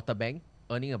comparing Waterbank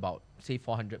earning about, say,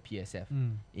 400 PSF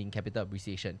in capital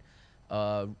appreciation.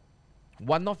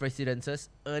 One-North Residences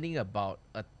earning about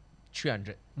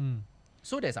 300.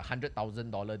 So there's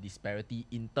 $100,000 disparity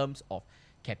in terms of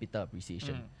capital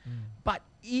appreciation. But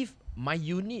if my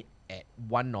unit at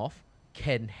One-North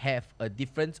can have a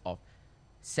difference of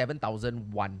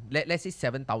 7,001, let's say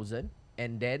 7,000,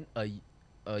 and then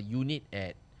a unit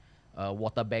at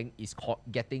Waterbank is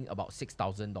getting about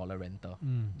 $6,000 rental.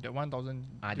 That 1,000.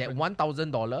 That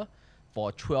 $1,000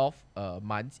 for 12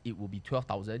 months, it will be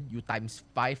 12,000. You times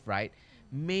 5, right?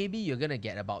 Maybe you're gonna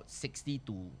get about $60,000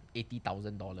 to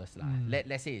 $80,000 lah.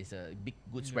 Let's say it's a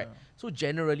good spread. So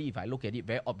generally, if I look at it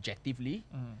very objectively,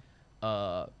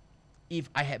 if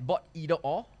I had bought either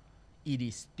or, it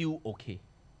is still okay.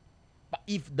 But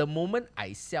if the moment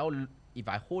I sell, if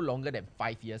I hold longer than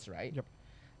 5 years, right?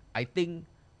 I think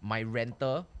my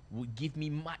renter would give me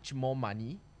much more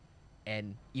money,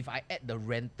 and if I add the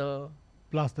rental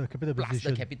plus the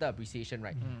capital appreciation,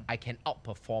 right, I can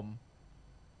outperform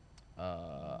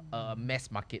a mass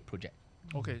market project.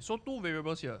 Okay, so two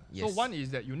variables here. Yes. So one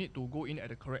is that you need to go in at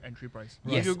the correct entry price.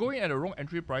 Yes. If you go in at the wrong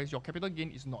entry price, your capital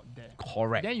gain is not there.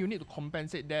 Correct. Then you need to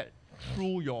compensate that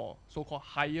through your so-called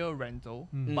higher rental,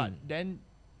 but then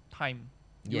time.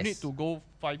 You need to go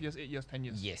 5 years, 8 years, 10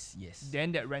 years. Yes.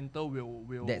 Then that rental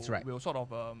will That's right. will sort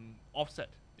of offset,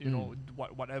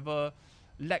 whatever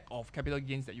lack of capital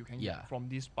gains that you can get from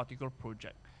this particular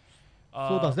project.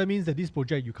 So does that mean that this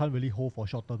project you can't really hold for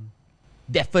short term?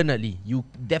 Definitely.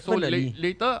 So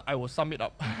later I will sum it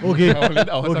up. Okay.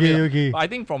 Okay. But I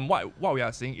think from what we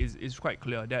are saying is quite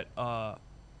clear that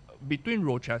between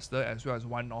Rochester as well as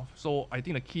One-North, so I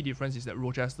think the key difference is that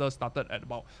Rochester started at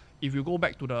about, if you go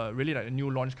back to the really like the new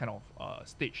launch kind of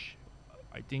stage,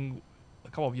 I think a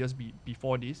couple of years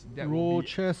before this. That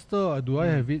Rochester, do I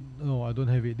have it? No, I don't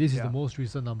have it. This is the most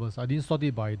recent numbers. I didn't sort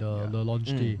it by the launch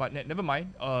day. But never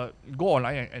mind. Go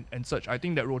online and search. I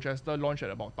think that Rochester launched at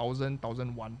about 1,000,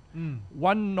 1,001.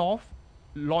 One-North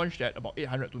launched at about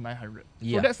 800 to 900.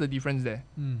 Yeah. So that's the difference there.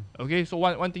 Mm. Okay, so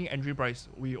one thing, entry price.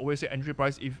 We always say entry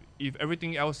price. If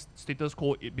everything else status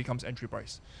quo, it becomes entry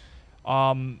price.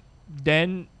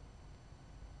 Then,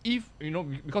 if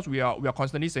because we are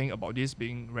constantly saying about this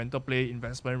being rental play,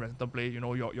 investment, rental play.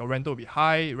 Your rental will be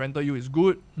high, rental yield is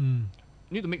good. Mm.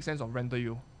 You need to make sense of rental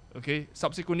yield. Okay.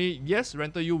 Subsequently, yes,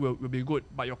 rental yield will be good,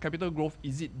 but your capital growth,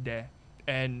 is it there?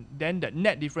 And then that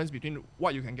net difference between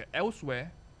what you can get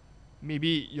elsewhere,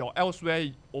 maybe your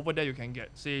elsewhere over there you can get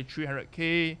say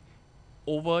 300k.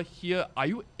 Over here, are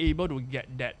you able to get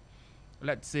that?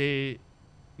 Let's say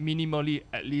minimally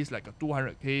at least like a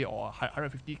 200k or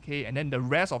 150k, and then the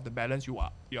rest of the balance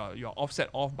you're offset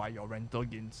off by your rental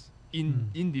gains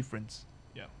in difference.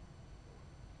 Yeah,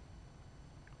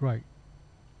 Right.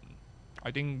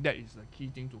 I think that is the key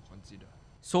thing to consider.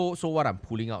 So what I'm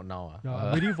pulling out now. Yeah,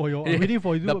 I'm waiting for you. I'm waiting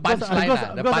for you. The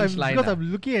punchline. Because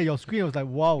I'm looking at your screen, I was like,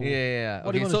 wow. Yeah.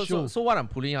 What do you Okay, wanna show? so what I'm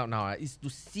pulling out now is to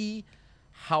see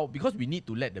how, because we need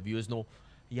to let the viewers know,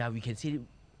 we can see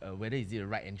whether is it the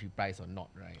right entry price or not,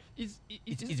 right? It's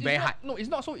very not, hard. No, it's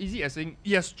not so easy as saying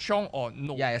yes, strong or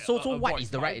no. Yeah. So what avoid.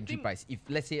 is the But right I entry think price? If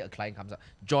let's say a client comes up,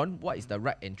 John, what is the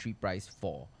right entry price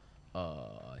for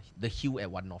the hill at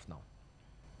One-North now?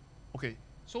 Okay,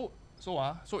 so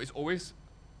it's always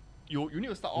you need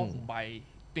to start off by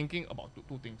thinking about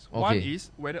two things. Okay. One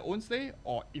is whether own stay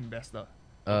or investor.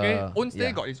 Okay, own stay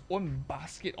yeah. got its own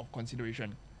basket of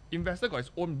consideration. Investor got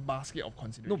its own basket of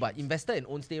consideration. No, but investor and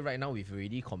own stay right now, we've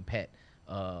already compared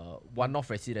One-North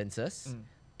Residences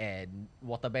and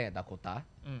Waterbank at Dakota.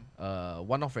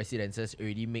 One-North Residences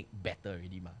already make better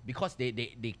already, because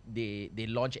they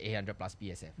launch 800 plus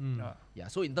PSF. Yeah,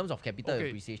 so in terms of capital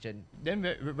appreciation, Then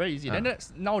very, very easy. Then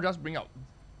let's now just bring out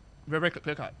very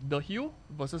clear cut. The Hill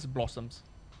versus Blossoms.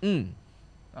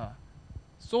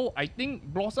 So I think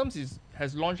Blossoms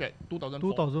has launched at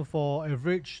 2004. 2004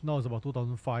 average now is about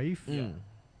 2005.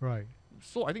 Right.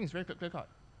 So I think it's very clear cut.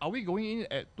 Are we going in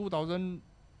at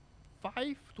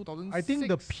 2005, 2006? I think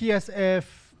the PSF,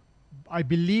 I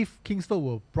believe Kingsford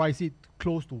will price it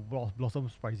close to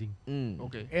Blossom's pricing.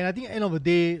 Okay. And I think at the end of the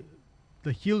day,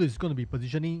 the Hill is going to be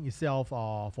positioning itself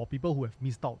for people who have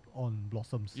missed out on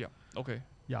Blossoms. Yeah. Okay.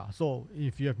 Yeah, so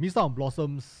if you have missed out on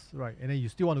Blossoms, right, and then you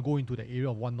still want to go into the area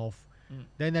of One-North,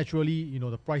 then naturally,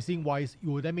 the pricing wise, it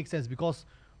will then make sense, because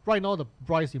right now the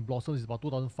price in Blossoms is about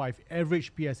 2005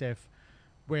 average PSF.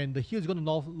 When the Hill is going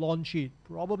to launch it,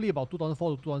 probably about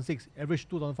 2004 to 2006, average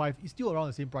 2005 is still around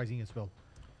the same pricing as well.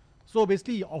 So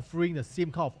basically, you're offering the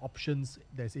same kind of options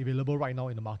that's available right now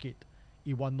in the market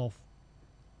in One-North,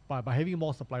 by having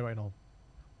more supply right now.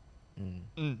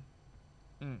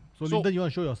 So Lyndon, you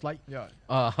want to show your slide? Yeah.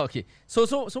 Okay.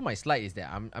 So my slide is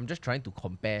that I'm just trying to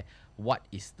compare what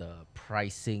is the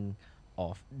pricing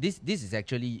of this. This is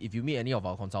actually, if you meet any of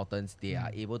our consultants, they are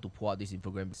able to pull out this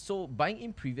infogram. So buying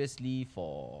in previously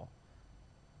for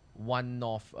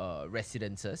One-North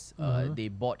Residences, they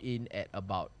bought in at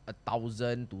about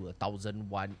 1,000 to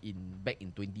 1,001 back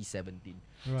in 2017.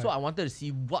 Right. So I wanted to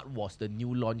see what was the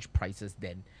new launch prices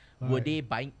then. Were they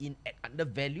buying in at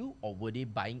undervalue, or were they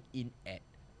buying in at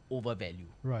overvalue?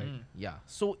 Right. Yeah.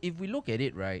 So if we look at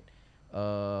it, right,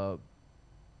 let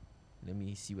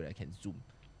me see whether I can zoom.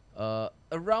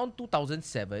 Around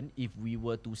 2007, if we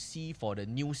were to see for the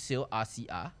new sale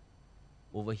RCR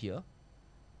over here,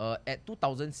 at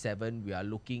 2007, we are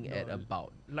looking at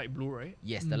about... Light blue, right?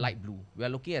 Yes, the light blue. We are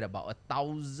looking at about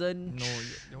 1,000... No,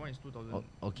 that one is 2000.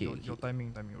 Okay, Your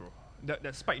timing, bro.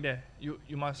 That spike there, you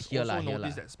must Here also lah, here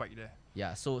notice lah. that spike there.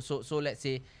 Yeah, so let's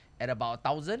say at about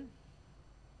 1,000,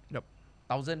 Yep.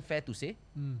 1,000 fair to say,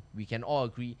 we can all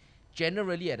agree,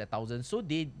 generally at 1,000. So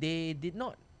they did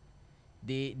not,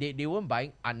 they weren't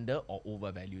buying under or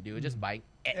over value. They were just buying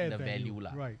at the value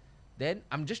lah. Right. Then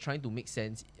I'm just trying to make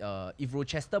sense. If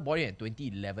Rochester bought it in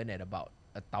 2011 at about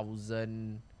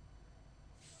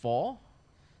 1,004,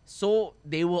 so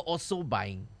they were also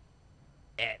buying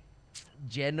at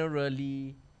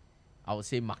generally, I would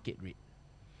say, market rate.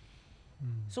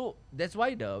 So that's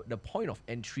why the point of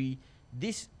entry,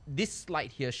 this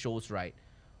slide here shows, right,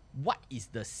 what is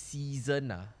the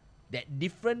season that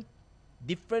different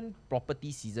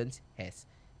property seasons has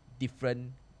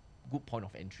different good point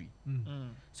of entry.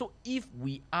 So if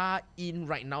we are in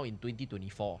right now in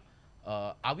 2024,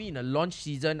 are we in a launch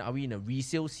season? Are we in a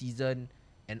resale season?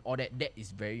 And all that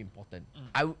is very important.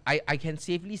 I can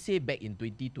safely say back in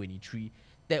 2023,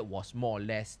 that was more or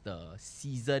less the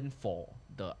season for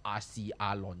the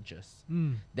RCR launches.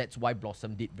 That's why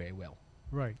Blossom did very well.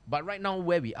 Right. But right now,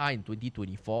 where we are in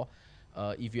 2024,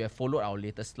 if you have followed our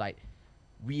latest slide,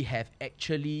 we have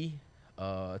actually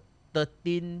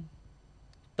 13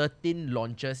 13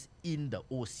 launches in the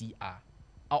OCR.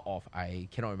 Out of, I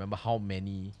cannot remember how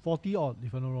many. 40 odd,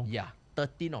 if I'm not wrong. Yeah,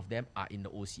 13 of them are in the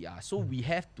OCR. So we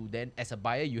have to then, as a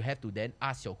buyer, you have to then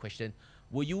ask your question,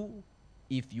 will you,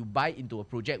 if you buy into a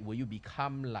project, will you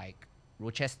become like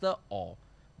Rochester or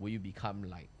will you become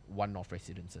like One-North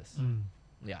Residences?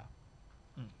 Yeah.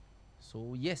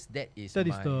 So yes, that is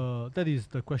that is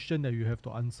the question that you have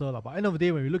to answer. But at the end of the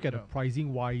day, when we look at the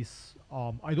pricing wise,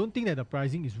 I don't think that the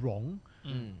pricing is wrong.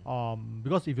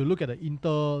 Because if you look at the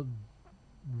inter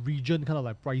region kind of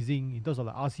like pricing in terms of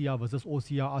like RCR versus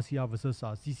OCR, RCR versus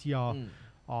CCR,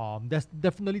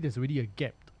 there's already a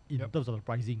gap in terms of the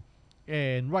pricing.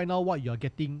 And right now, what you're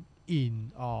getting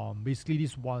in basically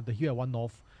the here at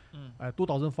One-North,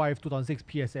 2005, 2006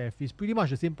 PSF is pretty much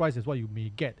the same price as what you may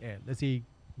get at, let's say,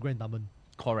 Grand Diamond.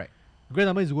 correct. Grand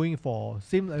Diamond is going for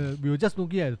same. We were just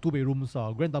looking at the 2 bedrooms.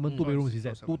 Grand Diamond 2 bedrooms is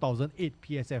at 2008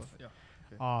 PSF.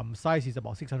 Size is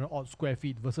about 600 odd square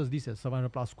feet versus this at 700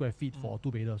 plus square feet for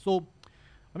 2 bedder. So,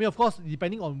 I mean, of course,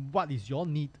 depending on what is your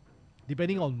need,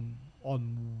 depending on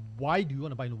why do you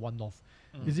want to buy in One-North.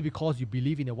 Is it because you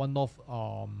believe in a One-North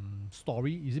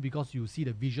story? Is it because you see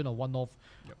the vision of One-North?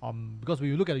 Because when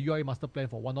you look at the URA master plan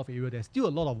for One-North area, there's still a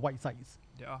lot of white sites.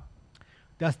 There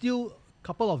are still a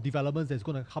couple of developments that's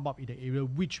going to come up in the area,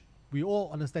 which we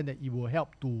all understand that it will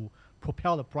help to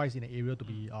propel the price in the area to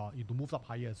be to move up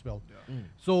higher as well.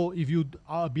 So if you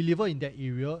are a believer in that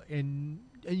area and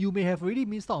you may have already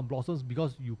missed out on Blossoms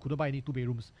because you couldn't buy any 2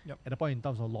 bedrooms at the point in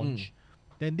terms of launch,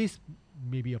 then this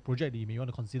may be a project that you may want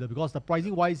to consider because the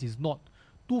pricing wise is not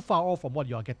too far off from what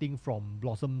you are getting from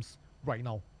Blossoms right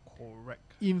now. Correct.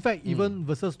 In fact, even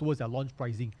versus towards their launch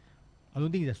pricing, I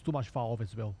don't think that's too much far off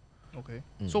as well. Okay.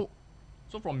 So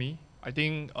from me, I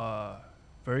think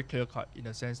very clear cut in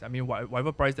a sense. I mean,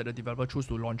 whatever price that the developer choose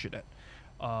to launch it at,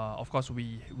 of course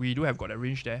we do have got a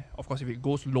range there. Of course, if it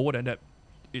goes lower than that,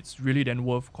 it's really then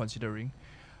worth considering.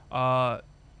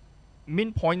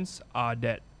 Main points are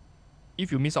that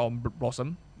if you miss out on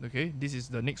Blossom, okay, this is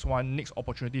the next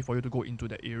opportunity for you to go into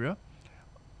that area.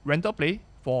 Rental play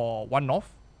for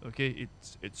One-North, okay,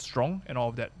 it's strong and all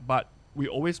of that, but we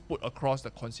always put across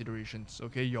the considerations,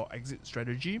 okay, your exit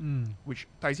strategy, which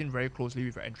ties in very closely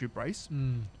with your entry price,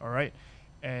 all right?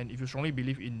 And if you strongly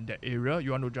believe in that area,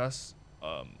 you want to just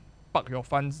park your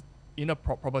funds in a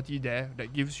property there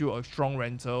that gives you a strong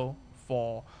rental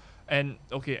for, and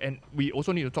we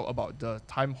also need to talk about the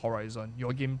time horizon,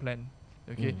 your game plan,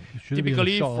 okay?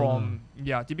 Typically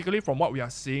from what we are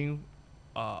seeing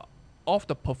of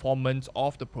the performance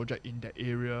of the project in that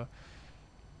area,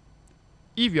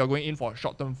 if you are going in for a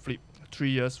short-term flip, 3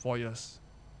 years, 4 years,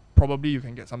 probably you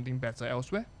can get something better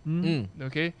elsewhere.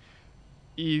 Okay,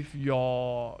 if you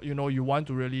want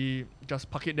to really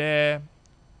just park it there,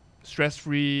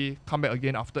 stress-free, come back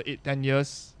again after 8-10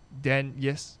 years, then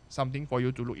yes, something for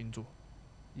you to look into.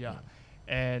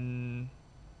 And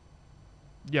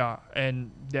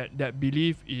that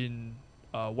belief in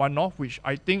One-North, which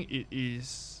I think it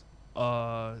is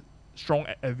strong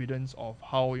evidence of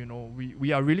how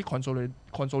we are really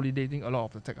consolidating a lot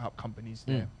of the tech hub companies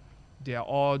there. They are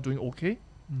all doing okay.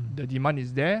 The demand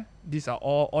is there. These are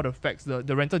all the facts. The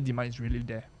rental demand is really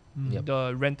there.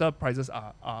 The rental prices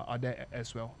are there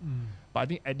as well. But I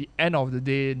think at the end of the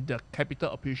day, the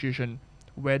capital appreciation,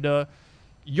 whether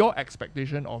your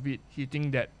expectation of it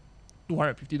hitting that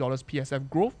 $250 PSF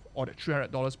growth or that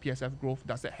 $300 PSF growth,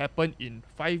 does that happen in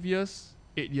 5 years,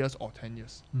 8 years, or 10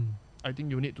 years? I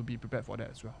think you need to be prepared for that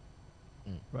as well.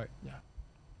 Right. Yeah.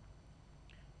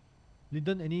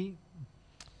 Lyndon, any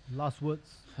last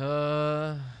words?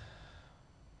 I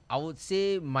would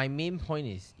say my main point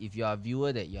is if you are a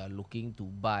viewer that you are looking to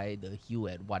buy the hill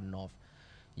at One-North,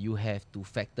 you have to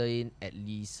factor in at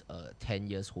least a 10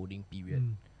 years holding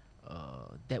period.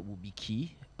 That would be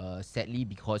key. Sadly,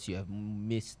 because you have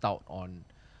missed out on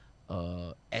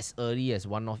as early as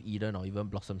One-North Eden or even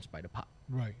Blossoms by the Park.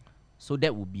 Right. So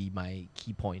that would be my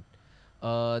key point.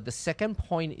 The second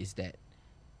point is that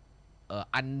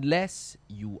unless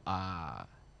you are,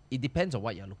 it depends on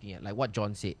what you're looking at. Like what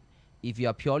John said, if you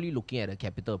are purely looking at a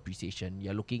capital appreciation,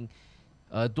 you're looking,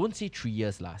 don't say 3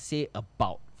 years lah, say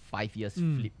about 5 years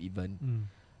flip even.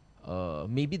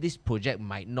 Maybe this project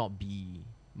might not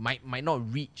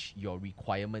reach your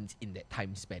requirements in that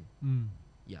time span.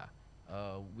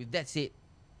 With that said,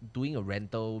 doing a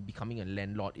rental, becoming a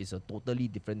landlord is a totally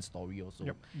different story also.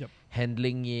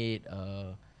 Handling it,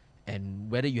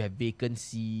 and whether you have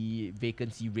vacancy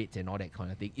rates and all that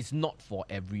kind of thing, it's not for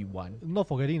everyone. Not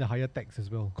forgetting the higher tax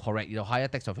as well. Correct, the higher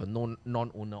tax of a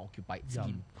non-owner occupied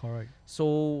scheme. Correct.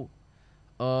 So,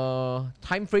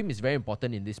 time frame is very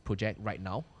important in this project right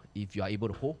now. If you are able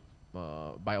to hold,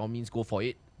 by all means go for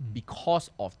it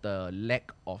because of the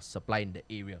lack of supply in the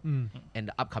area and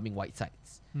the upcoming white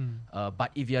sites.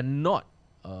 But if you're not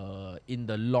in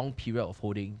the long period of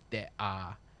holding, there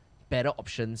are better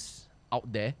options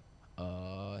out there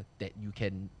that you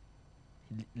can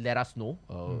let us know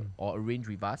or arrange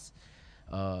with us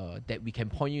that we can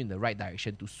point you in the right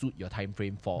direction to suit your time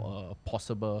frame for a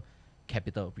possible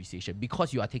capital appreciation,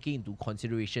 because you are taking into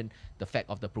consideration the fact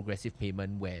of the progressive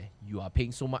payment where you are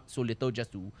paying so little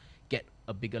just to get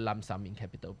a bigger lump sum in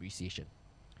capital appreciation.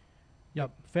 Yeah,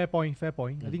 fair point.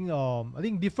 I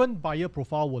think different buyer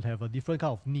profile would have a different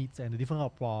kind of needs and a different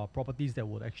kind of properties that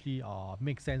would actually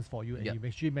make sense for you, and it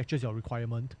actually matches your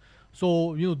requirement.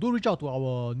 So do reach out to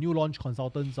our new launch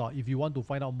consultants if you want to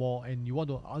find out more, and you want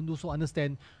to also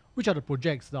understand which are the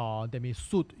projects that may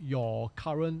suit your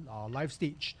current life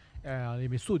stage. It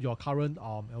may suit your current,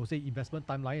 I would say, investment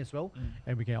timeline as well,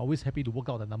 and we can always happy to work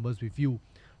out the numbers with you.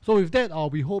 So with that,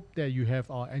 we hope that you have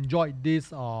enjoyed this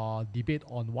debate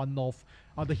on One-North.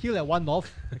 The hill at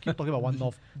One-North, I keep talking about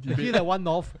One-North. The hill at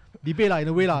One-North debate, in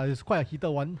a way, is quite a heated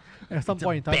one at some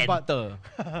point in time.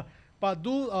 But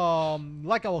do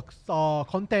like our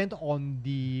content on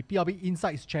the PRB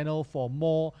Insights channel for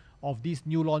more of this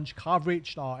new launch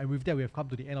coverage. And with that, we have come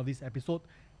to the end of this episode.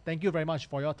 Thank you very much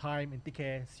for your time, and take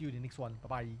care. See you in the next one.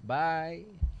 Bye-bye.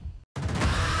 Bye.